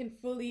if you can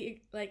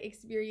fully like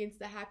experience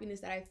the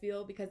happiness that I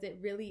feel, because it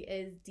really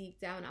is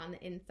deep down on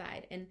the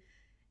inside. And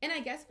I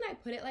guess when I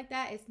put it like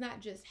that, it's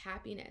not just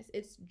happiness,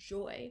 it's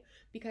joy,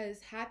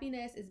 because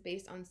happiness is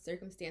based on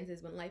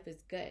circumstances when life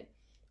is good.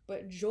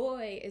 But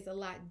joy is a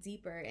lot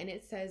deeper, and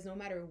it says no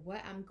matter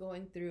what I'm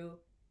going through,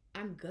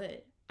 I'm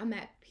good. I'm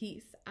at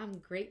peace. I'm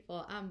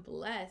grateful. I'm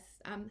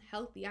blessed. I'm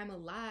healthy. I'm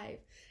alive.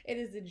 It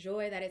is the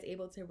joy that is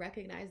able to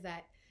recognize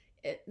that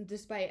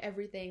despite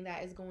everything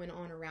that is going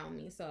on around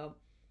me. So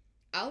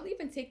I'll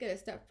even take it a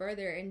step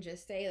further and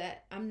just say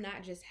that I'm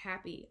not just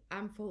happy.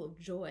 I'm full of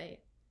joy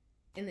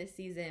in this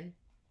season.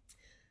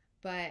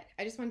 But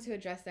I just wanted to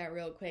address that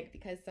real quick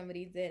because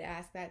somebody did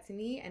ask that to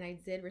me and I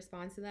did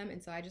respond to them.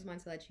 And so I just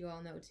wanted to let you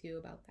all know too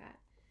about that.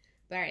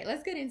 But all right,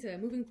 let's get into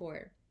it. Moving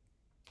forward.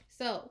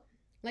 So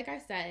like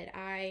I said,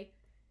 I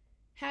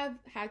have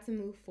had to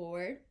move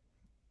forward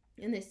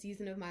in this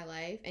season of my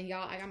life. And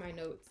y'all, I got my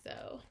notes,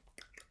 so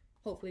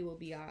hopefully we'll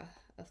be a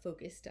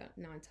focused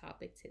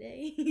non-topic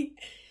today.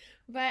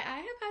 But I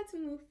have had to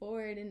move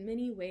forward in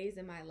many ways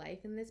in my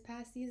life in this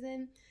past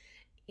season.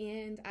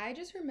 And I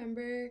just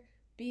remember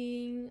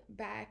being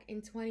back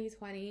in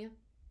 2020,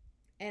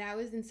 and I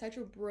was in such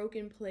a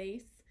broken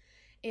place,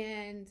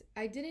 and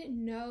I didn't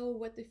know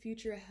what the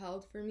future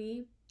held for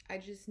me. I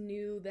just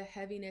knew the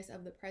heaviness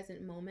of the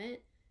present moment.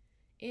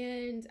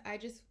 And I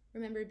just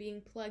remember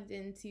being plugged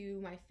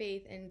into my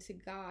faith and to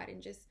God,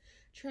 and just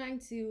trying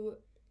to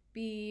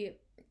be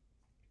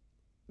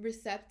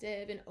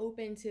receptive and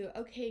open to,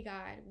 okay,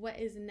 God, what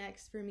is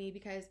next for me?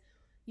 Because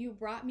you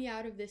brought me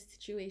out of this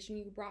situation.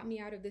 You brought me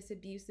out of this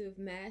abusive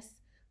mess.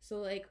 So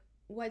like,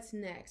 what's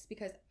next?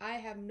 Because I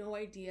have no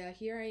idea.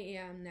 Here I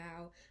am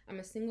now. I'm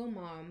a single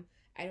mom.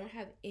 I don't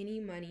have any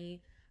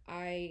money.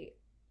 I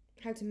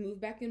had to move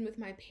back in with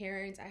my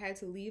parents. I had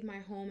to leave my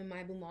home and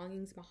my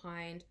belongings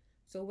behind.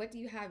 So what do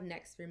you have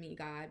next for me,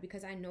 God?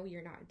 Because I know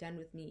you're not done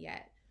with me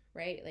yet,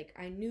 right? Like,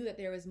 I knew that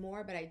there was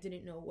more, but I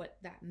didn't know what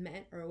that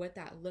meant or what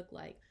that looked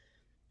like.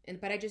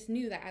 But I just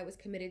knew that I was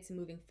committed to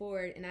moving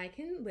forward, and I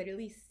can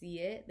literally see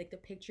it, like the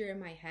picture in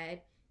my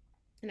head.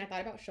 And I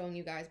thought about showing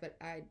you guys, but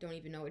I don't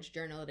even know which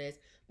journal it is.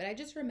 But I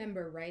just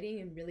remember writing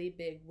in really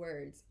big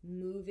words,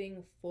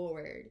 moving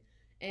forward.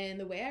 And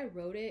the way I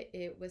wrote it,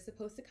 it was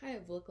supposed to kind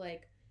of look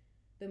like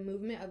the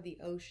movement of the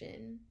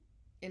ocean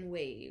and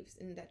waves.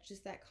 And that's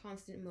just that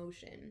constant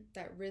motion,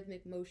 that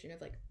rhythmic motion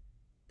of like,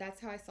 that's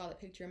how I saw the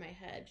picture in my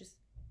head, just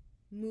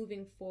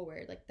moving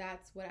forward. Like,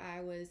 that's what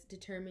I was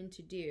determined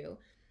to do.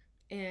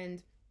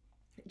 And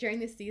during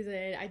this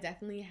season, I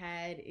definitely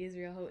had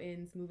Israel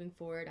Houghton's Moving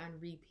Forward on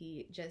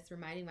repeat, just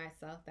reminding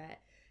myself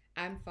that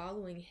I'm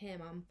following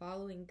him. I'm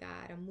following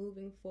God. I'm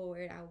moving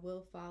forward. I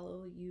will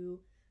follow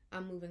you.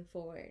 I'm moving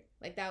forward.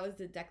 Like, that was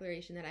the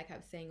declaration that I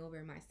kept saying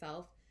over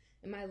myself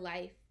in my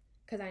life,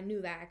 because I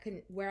knew that I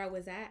couldn't, where I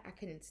was at, I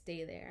couldn't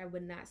stay there. I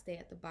would not stay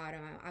at the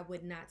bottom. I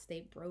would not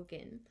stay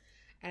broken.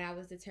 And I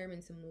was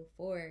determined to move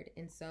forward.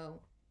 And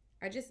so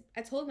I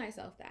told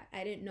myself that.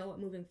 I didn't know what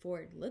moving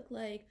forward looked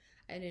like.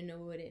 I didn't know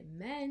what it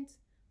meant,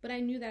 but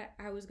I knew that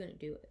I was going to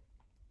do it.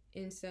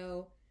 And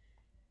so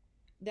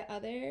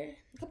a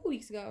couple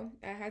weeks ago,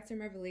 I had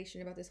some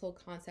revelation about this whole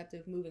concept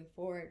of moving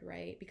forward,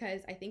 right?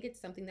 Because I think it's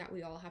something that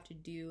we all have to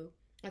do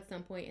at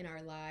some point in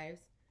our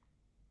lives.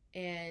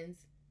 And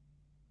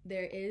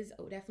there is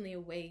definitely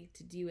a way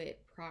to do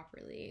it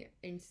properly.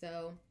 And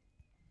so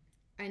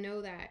I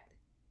know that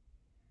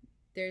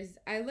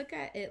I look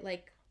at it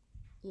like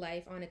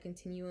life on a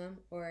continuum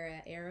or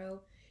an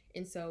arrow.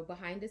 And so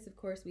behind us, of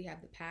course, we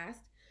have the past.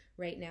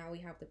 Right now we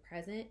have the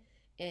present,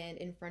 and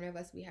in front of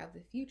us we have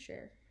the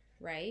future,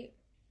 right?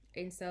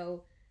 And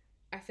so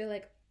I feel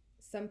like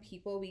some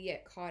people, we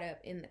get caught up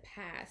in the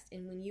past.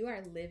 And when you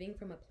are living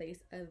from a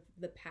place of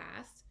the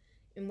past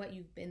and what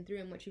you've been through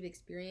and what you've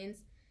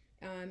experienced,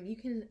 you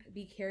can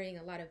be carrying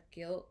a lot of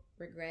guilt,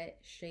 regret,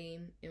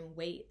 shame, and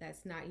weight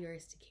that's not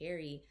yours to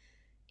carry.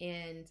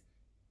 And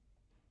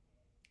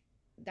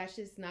that's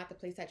just not the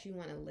place that you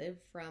want to live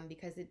from,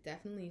 because it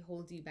definitely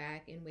holds you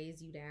back and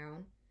weighs you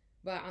down.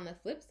 But on the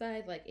flip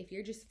side, like, if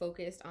you're just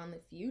focused on the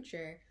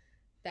future,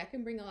 that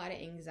can bring a lot of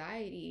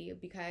anxiety,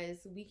 because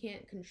we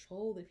can't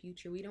control the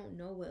future. We don't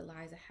know what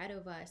lies ahead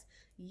of us.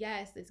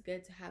 Yes, it's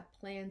good to have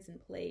plans in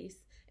place,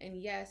 and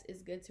yes,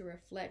 it's good to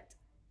reflect,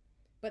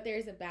 but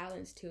there's a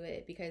balance to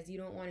it, because you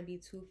don't want to be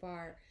too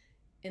far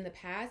in the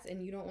past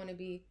and you don't want to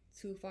be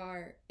too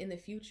far in the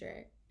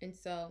future. And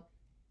so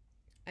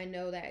I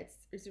know that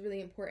it's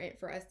really important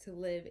for us to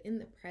live in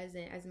the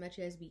present as much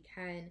as we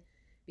can,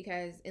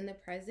 because in the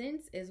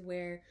presence is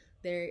where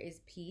there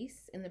is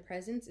peace. In the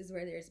presence is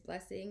where there's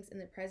blessings. In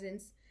the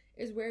presence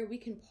is where we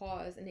can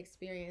pause and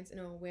experience an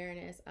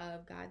awareness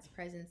of God's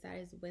presence that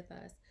is with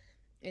us.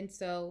 And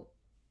so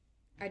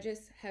I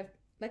just have,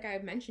 like I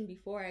mentioned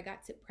before, I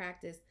got to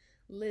practice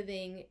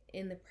living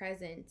in the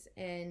present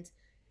and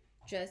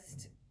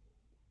just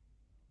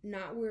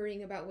not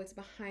worrying about what's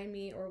behind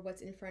me or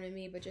what's in front of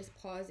me, but just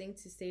pausing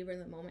to savor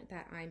the moment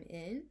that I'm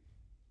in.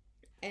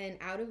 And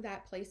out of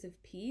that place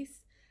of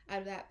peace, out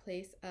of that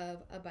place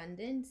of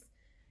abundance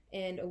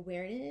and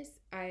awareness,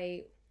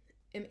 I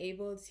am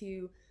able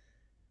to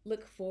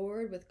look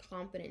forward with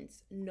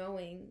confidence,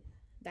 knowing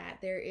that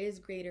there is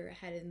greater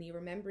ahead of me,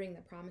 remembering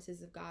the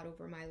promises of God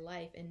over my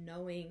life, and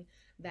knowing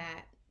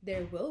that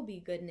there will be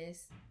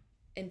goodness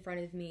in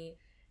front of me.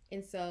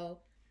 And so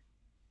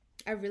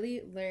I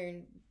really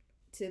learned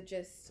to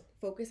just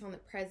focus on the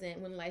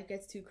present when life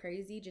gets too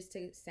crazy, just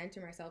to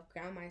center myself,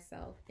 ground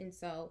myself. And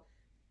so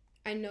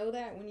I know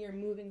that when you're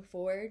moving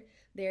forward,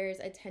 there's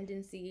a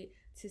tendency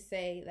to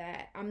say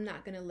that I'm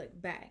not going to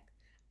look back.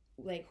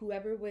 Like,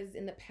 whoever was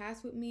in the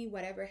past with me,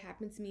 whatever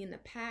happened to me in the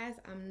past,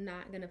 I'm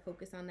not going to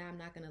focus on that. I'm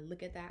not going to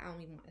look at that. I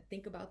don't even want to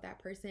think about that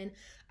person.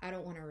 I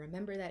don't want to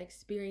remember that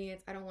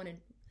experience. I don't want to,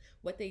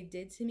 what they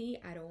did to me,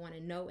 I don't want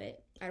to know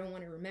it. I don't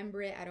want to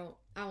remember it.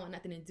 I want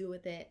nothing to do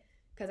with it,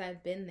 because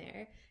I've been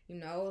there. You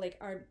know, like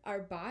our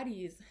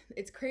bodies,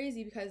 it's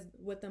crazy, because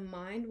what the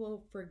mind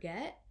will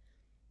forget,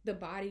 the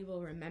body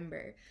will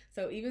remember.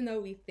 So even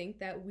though we think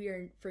that we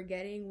are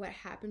forgetting what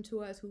happened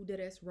to us, who did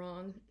us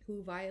wrong,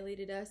 who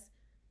violated us,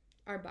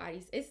 our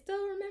bodies, it's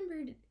still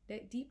remembered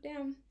that deep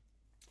down.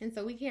 And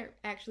so we can't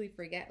actually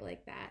forget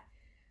like that.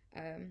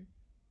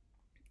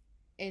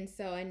 And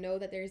so I know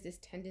that there's this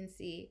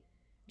tendency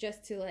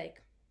just to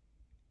like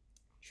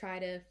try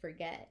to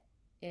forget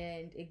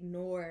and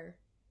ignore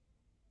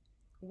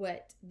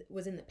what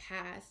was in the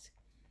past.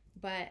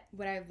 But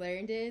what I've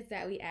learned is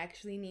that we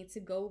actually need to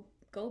go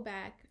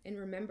back and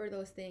remember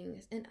those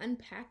things and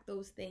unpack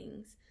those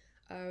things.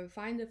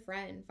 Find a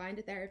friend, find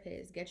a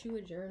therapist, get you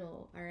a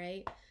journal, all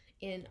right?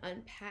 And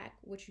unpack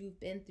what you've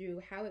been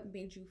through, how it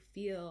made you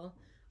feel.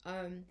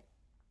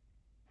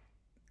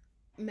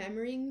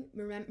 Remembering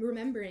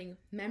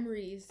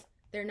memories,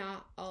 they're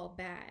not all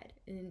bad.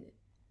 And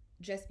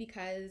just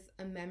because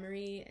a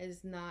memory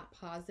is not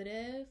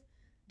positive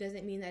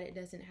doesn't mean that it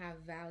doesn't have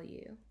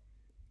value.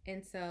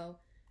 And so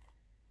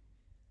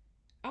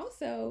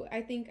also,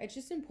 I think it's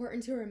just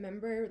important to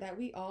remember that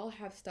we all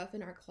have stuff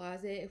in our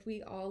closet. If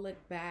we all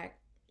look back,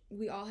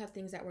 we all have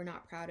things that we're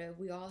not proud of.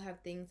 We all have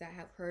things that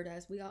have hurt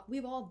us.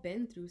 We've all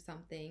been through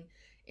something.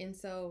 And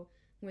so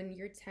when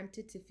you're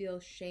tempted to feel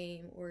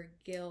shame or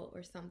guilt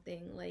or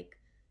something, like,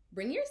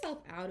 bring yourself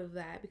out of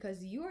that,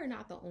 because you are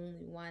not the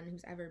only one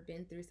who's ever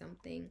been through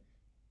something.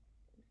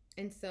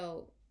 And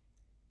so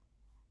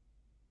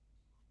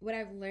what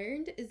I've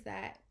learned is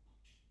that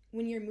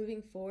when you're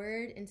moving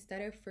forward,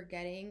 instead of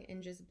forgetting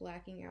and just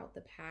blacking out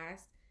the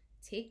past,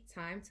 take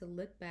time to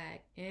look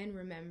back and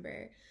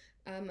remember.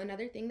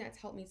 Another thing that's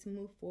helped me to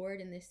move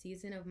forward in this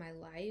season of my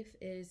life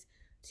is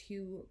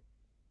to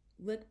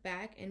look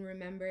back and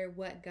remember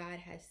what God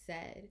has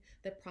said,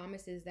 the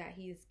promises that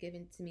He's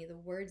given to me, the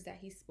words that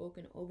He's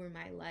spoken over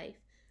my life,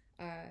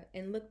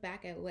 and look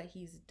back at what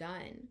He's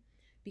done.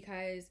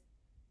 Because,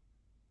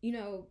 you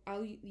know,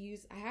 I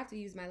have to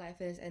use my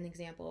life as an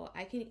example.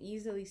 I can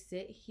easily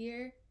sit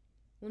here,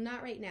 well,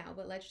 not right now,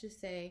 but let's just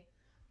say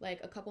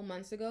like a couple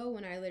months ago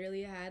when I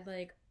literally had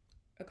like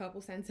a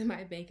couple cents in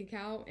my bank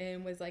account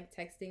and was like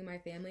texting my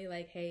family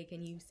like, hey,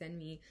 can you send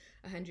me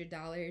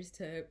 $100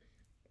 to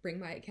bring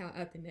my account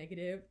up to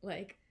negative?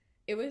 Like,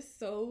 it was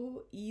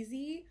so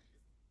easy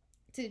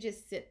to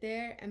just sit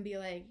there and be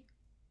like,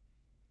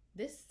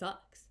 this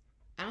sucks.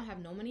 I don't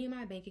have no money in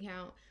my bank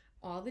account.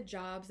 All the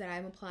jobs that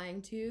I'm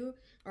applying to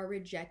are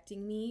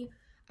rejecting me.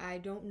 I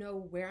don't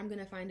know where I'm going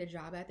to find a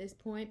job at this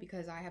point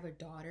because I have a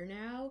daughter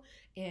now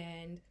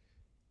and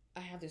I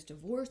have this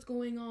divorce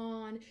going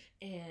on,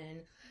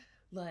 and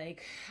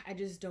like, I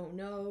just don't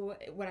know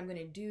what I'm going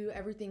to do.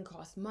 Everything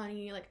costs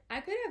money. Like,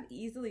 I could have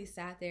easily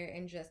sat there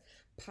and just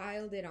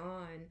piled it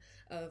on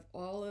of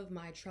all of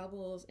my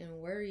troubles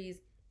and worries.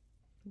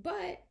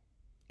 But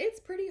it's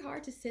pretty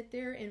hard to sit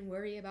there and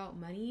worry about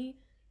money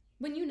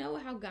when you know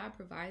how God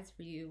provides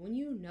for you, when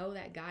you know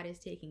that God is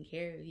taking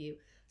care of you.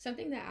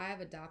 Something that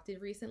I've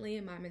adopted recently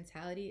in my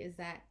mentality is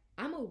that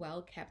I'm a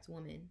well-kept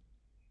woman.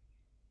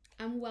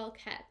 I'm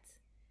well-kept.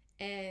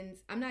 And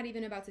I'm not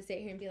even about to sit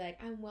here and be like,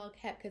 I'm well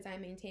kept because I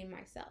maintain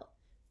myself.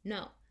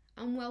 No,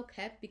 I'm well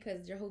kept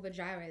because Jehovah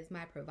Jireh is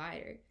my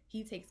provider.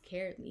 He takes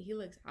care of me. He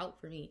looks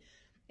out for me.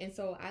 And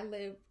so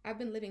I've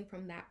been living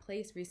from that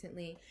place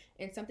recently.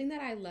 And something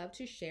that I love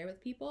to share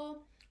with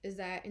people is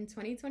that in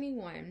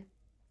 2021,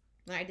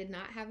 when I did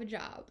not have a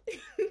job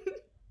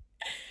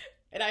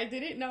and I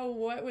didn't know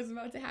what was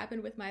about to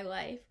happen with my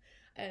life,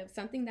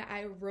 something that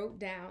I wrote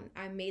down,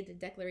 I made the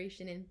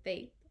declaration in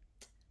faith,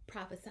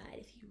 prophesied,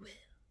 if you will.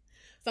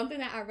 Something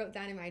that I wrote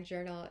down in my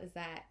journal is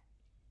that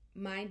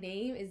my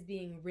name is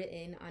being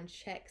written on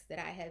checks that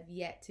I have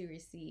yet to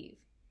receive.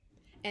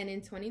 And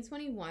in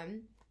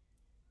 2021,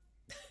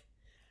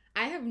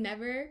 I have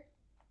never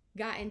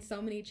gotten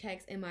so many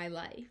checks in my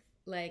life.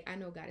 Like, I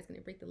know God is going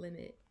to break the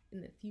limit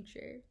in the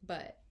future,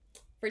 but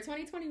for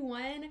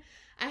 2021,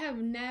 I have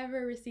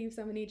never received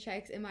so many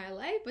checks in my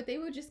life, but they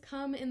would just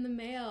come in the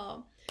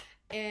mail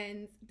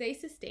and they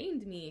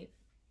sustained me.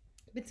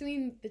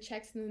 Between the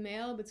checks in the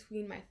mail,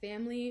 between my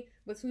family,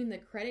 between the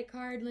credit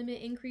card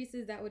limit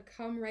increases that would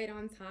come right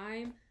on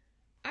time,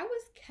 I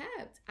was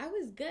kept. I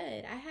was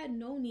good. I had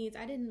no needs.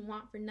 I didn't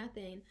want for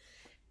nothing.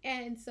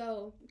 And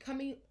so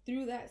coming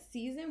through that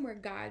season where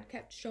God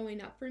kept showing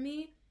up for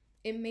me,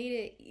 it made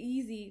it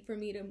easy for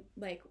me to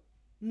like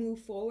move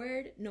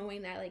forward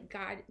knowing that like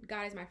God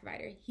is my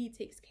provider. He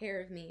takes care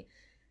of me.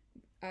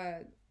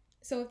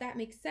 So if that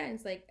makes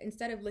sense, like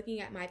instead of looking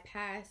at my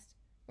past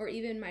or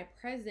even my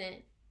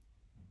present,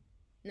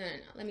 no,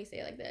 let me say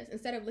it like this.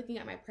 Instead of looking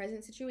at my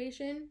present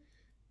situation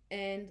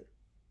and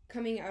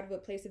coming out of a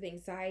place of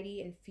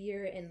anxiety and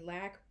fear and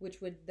lack,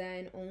 which would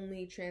then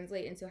only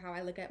translate into how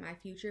I look at my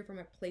future from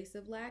a place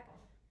of lack,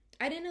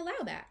 I didn't allow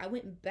that. I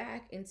went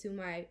back into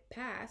my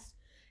past,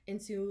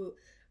 into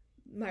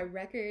my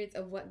records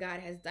of what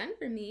God has done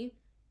for me,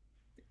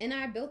 and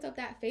I built up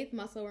that faith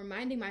muscle,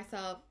 reminding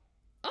myself,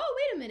 oh,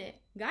 wait a minute,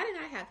 God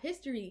and I have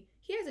history.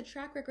 He has a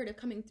track record of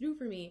coming through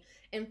for me.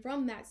 And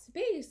from that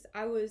space,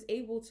 I was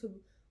able to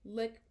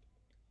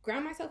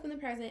ground myself in the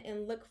present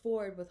and look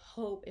forward with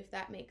hope, if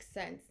that makes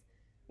sense.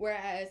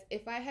 Whereas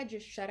if I had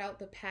just shut out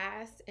the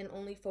past and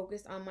only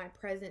focused on my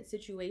present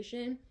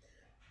situation,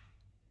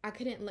 I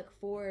couldn't look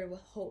forward with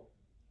hope.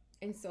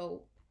 And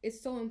so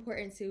it's so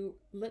important to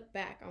look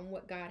back on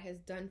what God has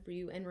done for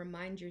you and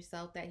remind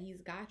yourself that He's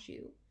got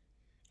you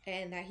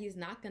and that He's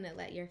not going to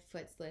let your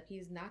foot slip.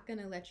 He's not going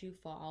to let you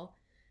fall.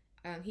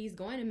 He's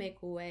going to make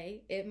a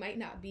way. It might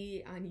not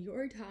be on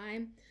your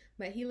time,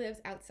 but He lives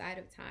outside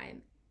of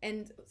time.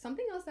 And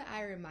something else that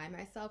I remind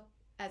myself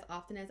as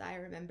often as I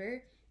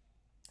remember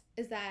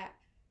is that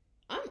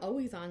I'm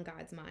always on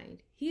God's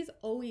mind. He's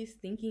always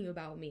thinking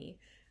about me.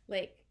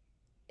 Like,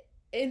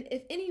 and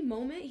if any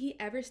moment He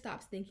ever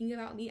stops thinking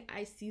about me,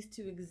 I cease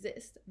to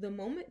exist. The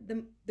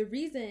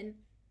reason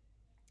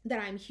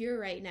that I'm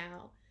here right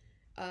now,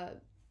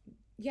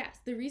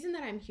 the reason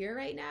that I'm here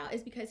right now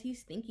is because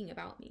He's thinking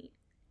about me.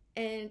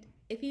 And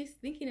if He's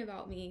thinking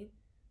about me,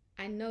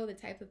 I know the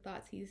type of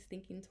thoughts He's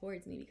thinking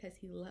towards me because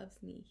He loves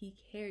me. He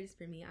cares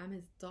for me. I'm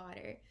His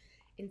daughter.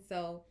 And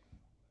so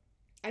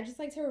I just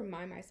like to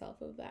remind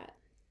myself of that.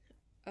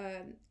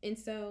 And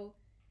so,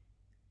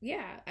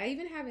 yeah, I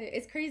even have it.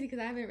 It's crazy because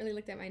I haven't really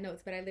looked at my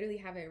notes, but I literally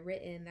have it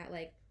written that,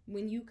 like,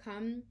 when you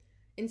come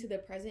into the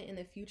present and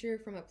the future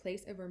from a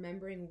place of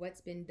remembering what's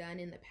been done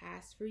in the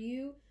past for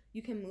you,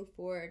 you can move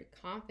forward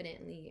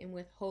confidently and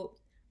with hope,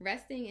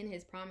 resting in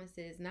His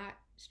promises, not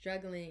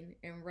struggling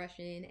and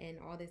rushing and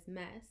all this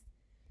mess.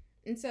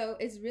 And so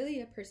it's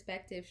really a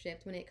perspective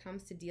shift when it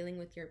comes to dealing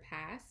with your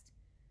past.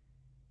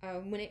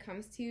 When it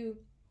comes to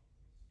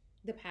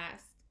the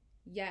past,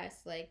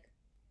 yes, like,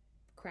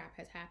 crap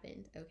has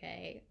happened,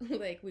 okay?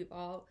 Like, we've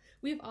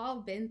all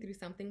been through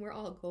something. We're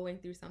all going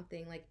through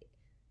something. Like,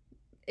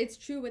 it's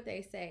true what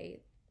they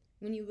say.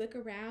 When you look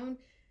around,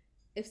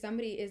 if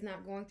somebody is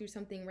not going through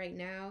something right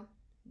now,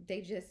 they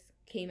just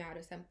came out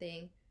of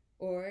something,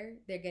 or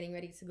they're getting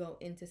ready to go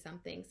into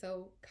something.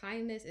 So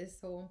kindness is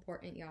so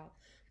important, y'all.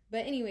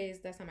 But anyways,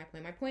 that's not my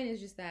point. My point is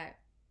just that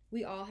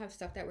we all have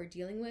stuff that we're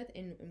dealing with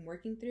and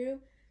working through.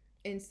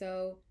 And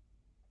so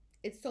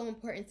it's so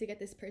important to get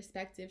this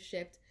perspective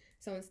shift.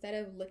 So instead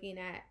of looking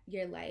at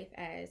your life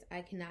as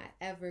I cannot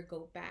ever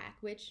go back,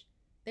 which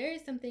there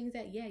is some things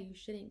that, yeah, you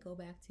shouldn't go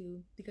back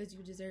to because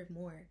you deserve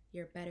more.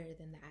 You're better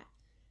than that.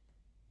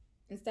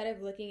 Instead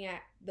of looking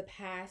at the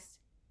past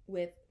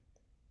with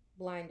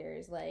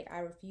blinders, like, I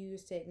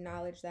refuse to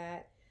acknowledge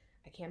that.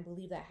 I can't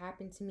believe that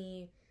happened to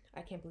me.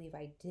 I can't believe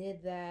I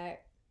did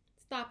that.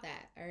 Stop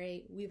that, all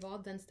right? We've all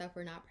done stuff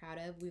we're not proud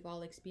of. We've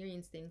all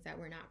experienced things that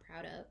we're not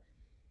proud of.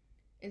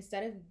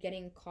 Instead of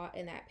getting caught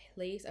in that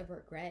place of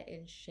regret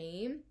and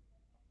shame,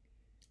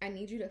 I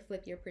need you to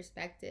flip your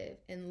perspective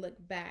and look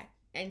back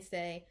and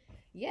say,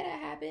 yeah, that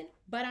happened,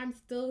 but I'm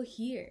still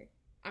here.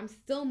 I'm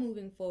still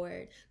moving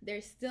forward.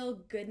 There's still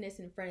goodness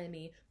in front of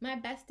me. My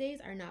best days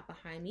are not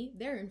behind me.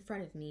 They're in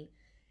front of me.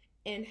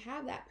 And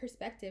have that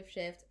perspective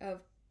shift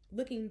of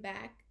looking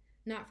back,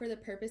 not for the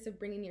purpose of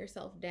bringing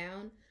yourself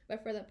down,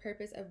 but for the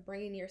purpose of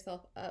bringing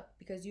yourself up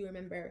because you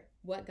remember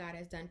what God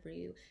has done for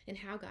you and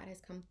how God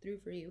has come through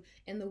for you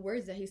and the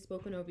words that He's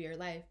spoken over your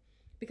life.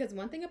 Because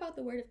one thing about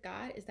the Word of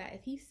God is that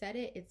if He said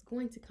it, it's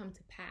going to come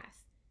to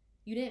pass.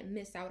 You didn't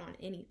miss out on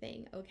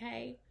anything,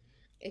 okay?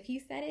 If He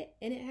said it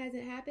and it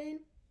hasn't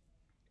happened,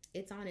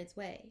 it's on its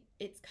way.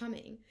 It's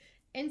coming.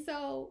 And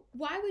so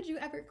why would you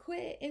ever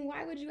quit and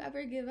why would you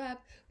ever give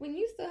up when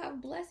you still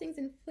have blessings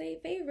and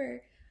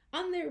favor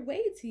on their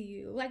way to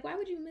you? Like, why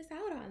would you miss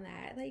out on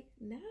that? Like,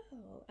 no,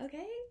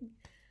 okay?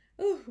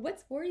 Ooh,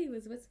 what's for you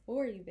is what's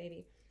for you,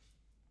 baby.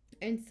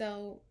 And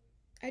so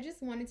I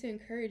just wanted to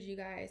encourage you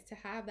guys to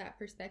have that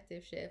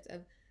perspective shift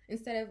of,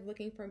 instead of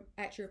looking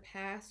at your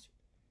past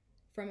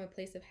from a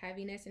place of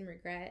heaviness and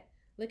regret,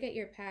 look at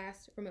your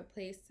past from a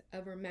place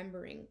of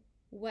remembering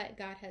what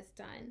God has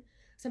done.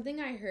 Something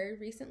I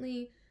heard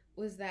recently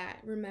was that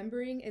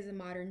remembering is a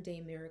modern day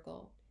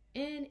miracle.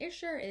 And it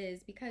sure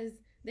is, because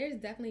there's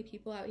definitely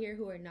people out here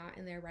who are not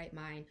in their right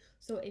mind.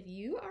 So if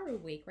you are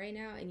awake right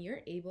now and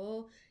you're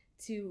able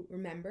to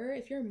remember,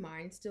 if your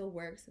mind still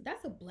works,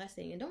 that's a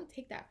blessing. And don't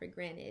take that for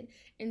granted.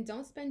 And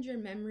don't spend your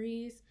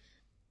memories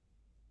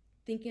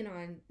thinking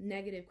on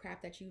negative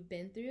crap that you've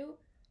been through.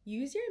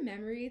 Use your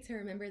memory to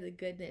remember the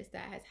goodness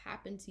that has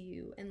happened to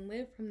you and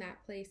live from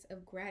that place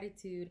of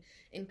gratitude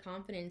and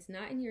confidence,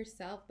 not in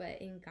yourself,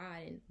 but in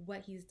God and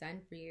what He's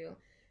done for you.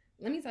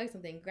 Let me tell you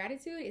something.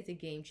 Gratitude is a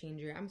game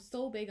changer. I'm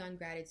so big on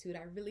gratitude.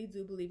 I really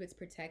do believe it's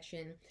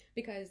protection,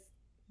 because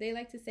they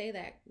like to say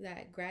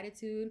that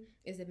gratitude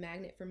is a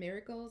magnet for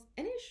miracles,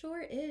 and it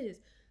sure is.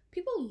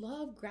 People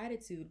love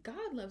gratitude.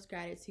 God loves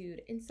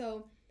gratitude. And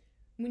so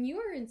when you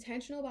are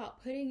intentional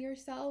about putting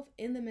yourself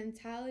in the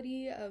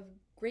mentality of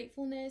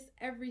gratefulness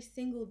every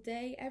single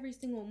day, every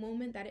single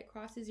moment that it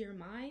crosses your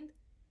mind,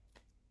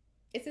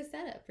 it's a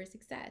setup for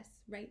success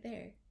right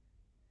there.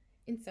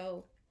 And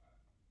so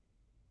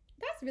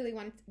that's really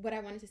what I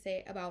wanted to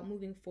say about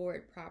moving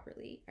forward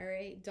properly, all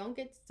right? Don't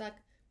get stuck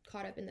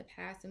caught up in the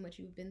past and what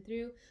you've been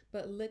through,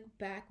 but look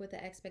back with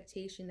the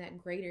expectation that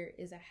greater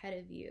is ahead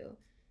of you.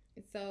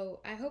 And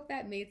so I hope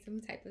that made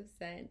some type of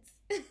sense.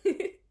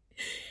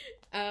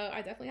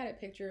 I definitely had a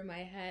picture in my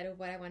head of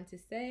what I wanted to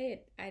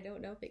say. I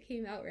don't know if it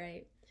came out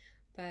right,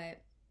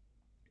 but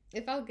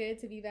it felt good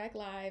to be back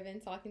live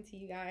and talking to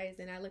you guys,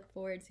 and I look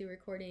forward to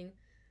recording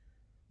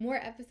more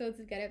episodes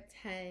of Get Up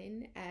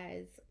 10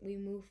 as we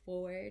move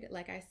forward.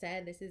 Like I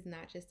said, this is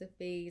not just a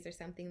phase or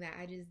something that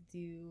I just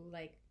do.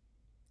 Like,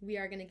 we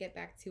are going to get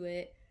back to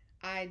it.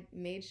 I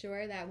made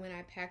sure that when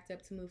I packed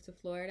up to move to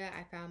Florida,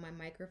 I found my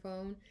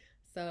microphone.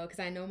 So, because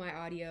I know my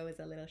audio is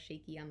a little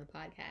shaky on the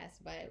podcast,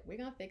 but we're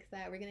going to fix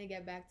that. We're going to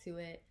get back to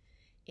it.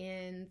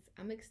 And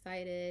I'm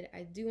excited.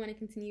 I do want to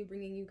continue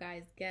bringing you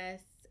guys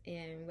guests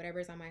and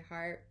whatever's on my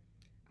heart.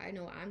 I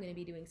know I'm going to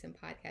be doing some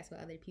podcasts with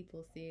other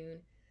people soon.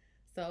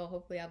 So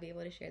hopefully I'll be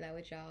able to share that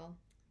with y'all.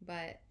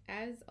 But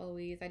as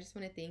always, I just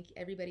want to thank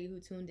everybody who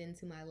tuned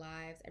into my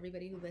lives,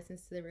 everybody who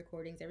listens to the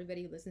recordings,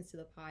 everybody who listens to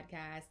the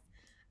podcast.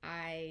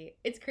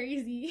 It's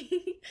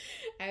crazy.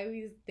 I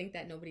always think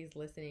that nobody's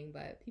listening,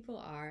 but people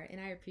are, and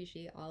I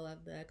appreciate all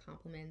of the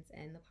compliments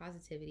and the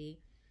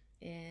positivity.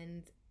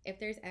 And if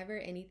there's ever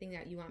anything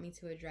that you want me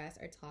to address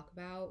or talk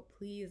about,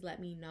 please let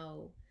me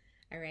know.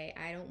 All right,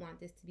 I don't want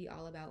this to be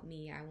all about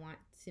me. I want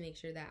to make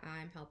sure that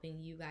I'm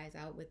helping you guys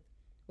out with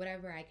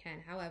whatever I can,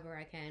 however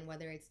I can,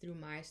 whether it's through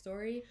my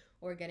story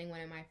or getting one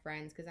of my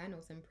friends, because I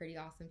know some pretty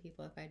awesome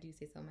people, if I do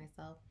say so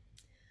myself.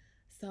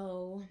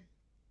 So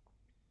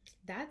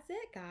that's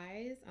it,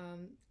 guys.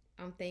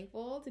 I'm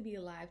thankful to be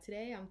alive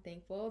today. I'm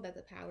thankful that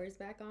the power's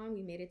back on.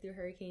 We made it through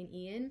Hurricane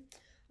Ian.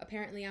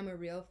 Apparently, I'm a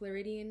real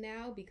Floridian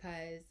now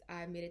because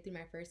I made it through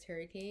my first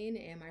hurricane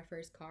and my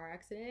first car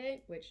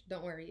accident, which,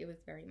 don't worry, it was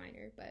very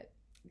minor, but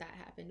that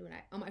happened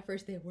on my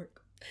first day of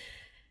work.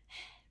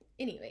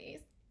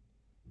 Anyways,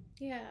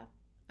 yeah,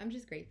 I'm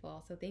just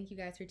grateful. So thank you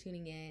guys for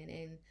tuning in,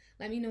 and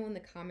let me know in the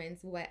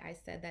comments what I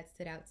said that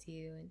stood out to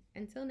you. And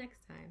until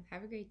next time,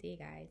 have a great day,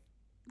 guys.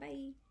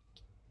 Bye.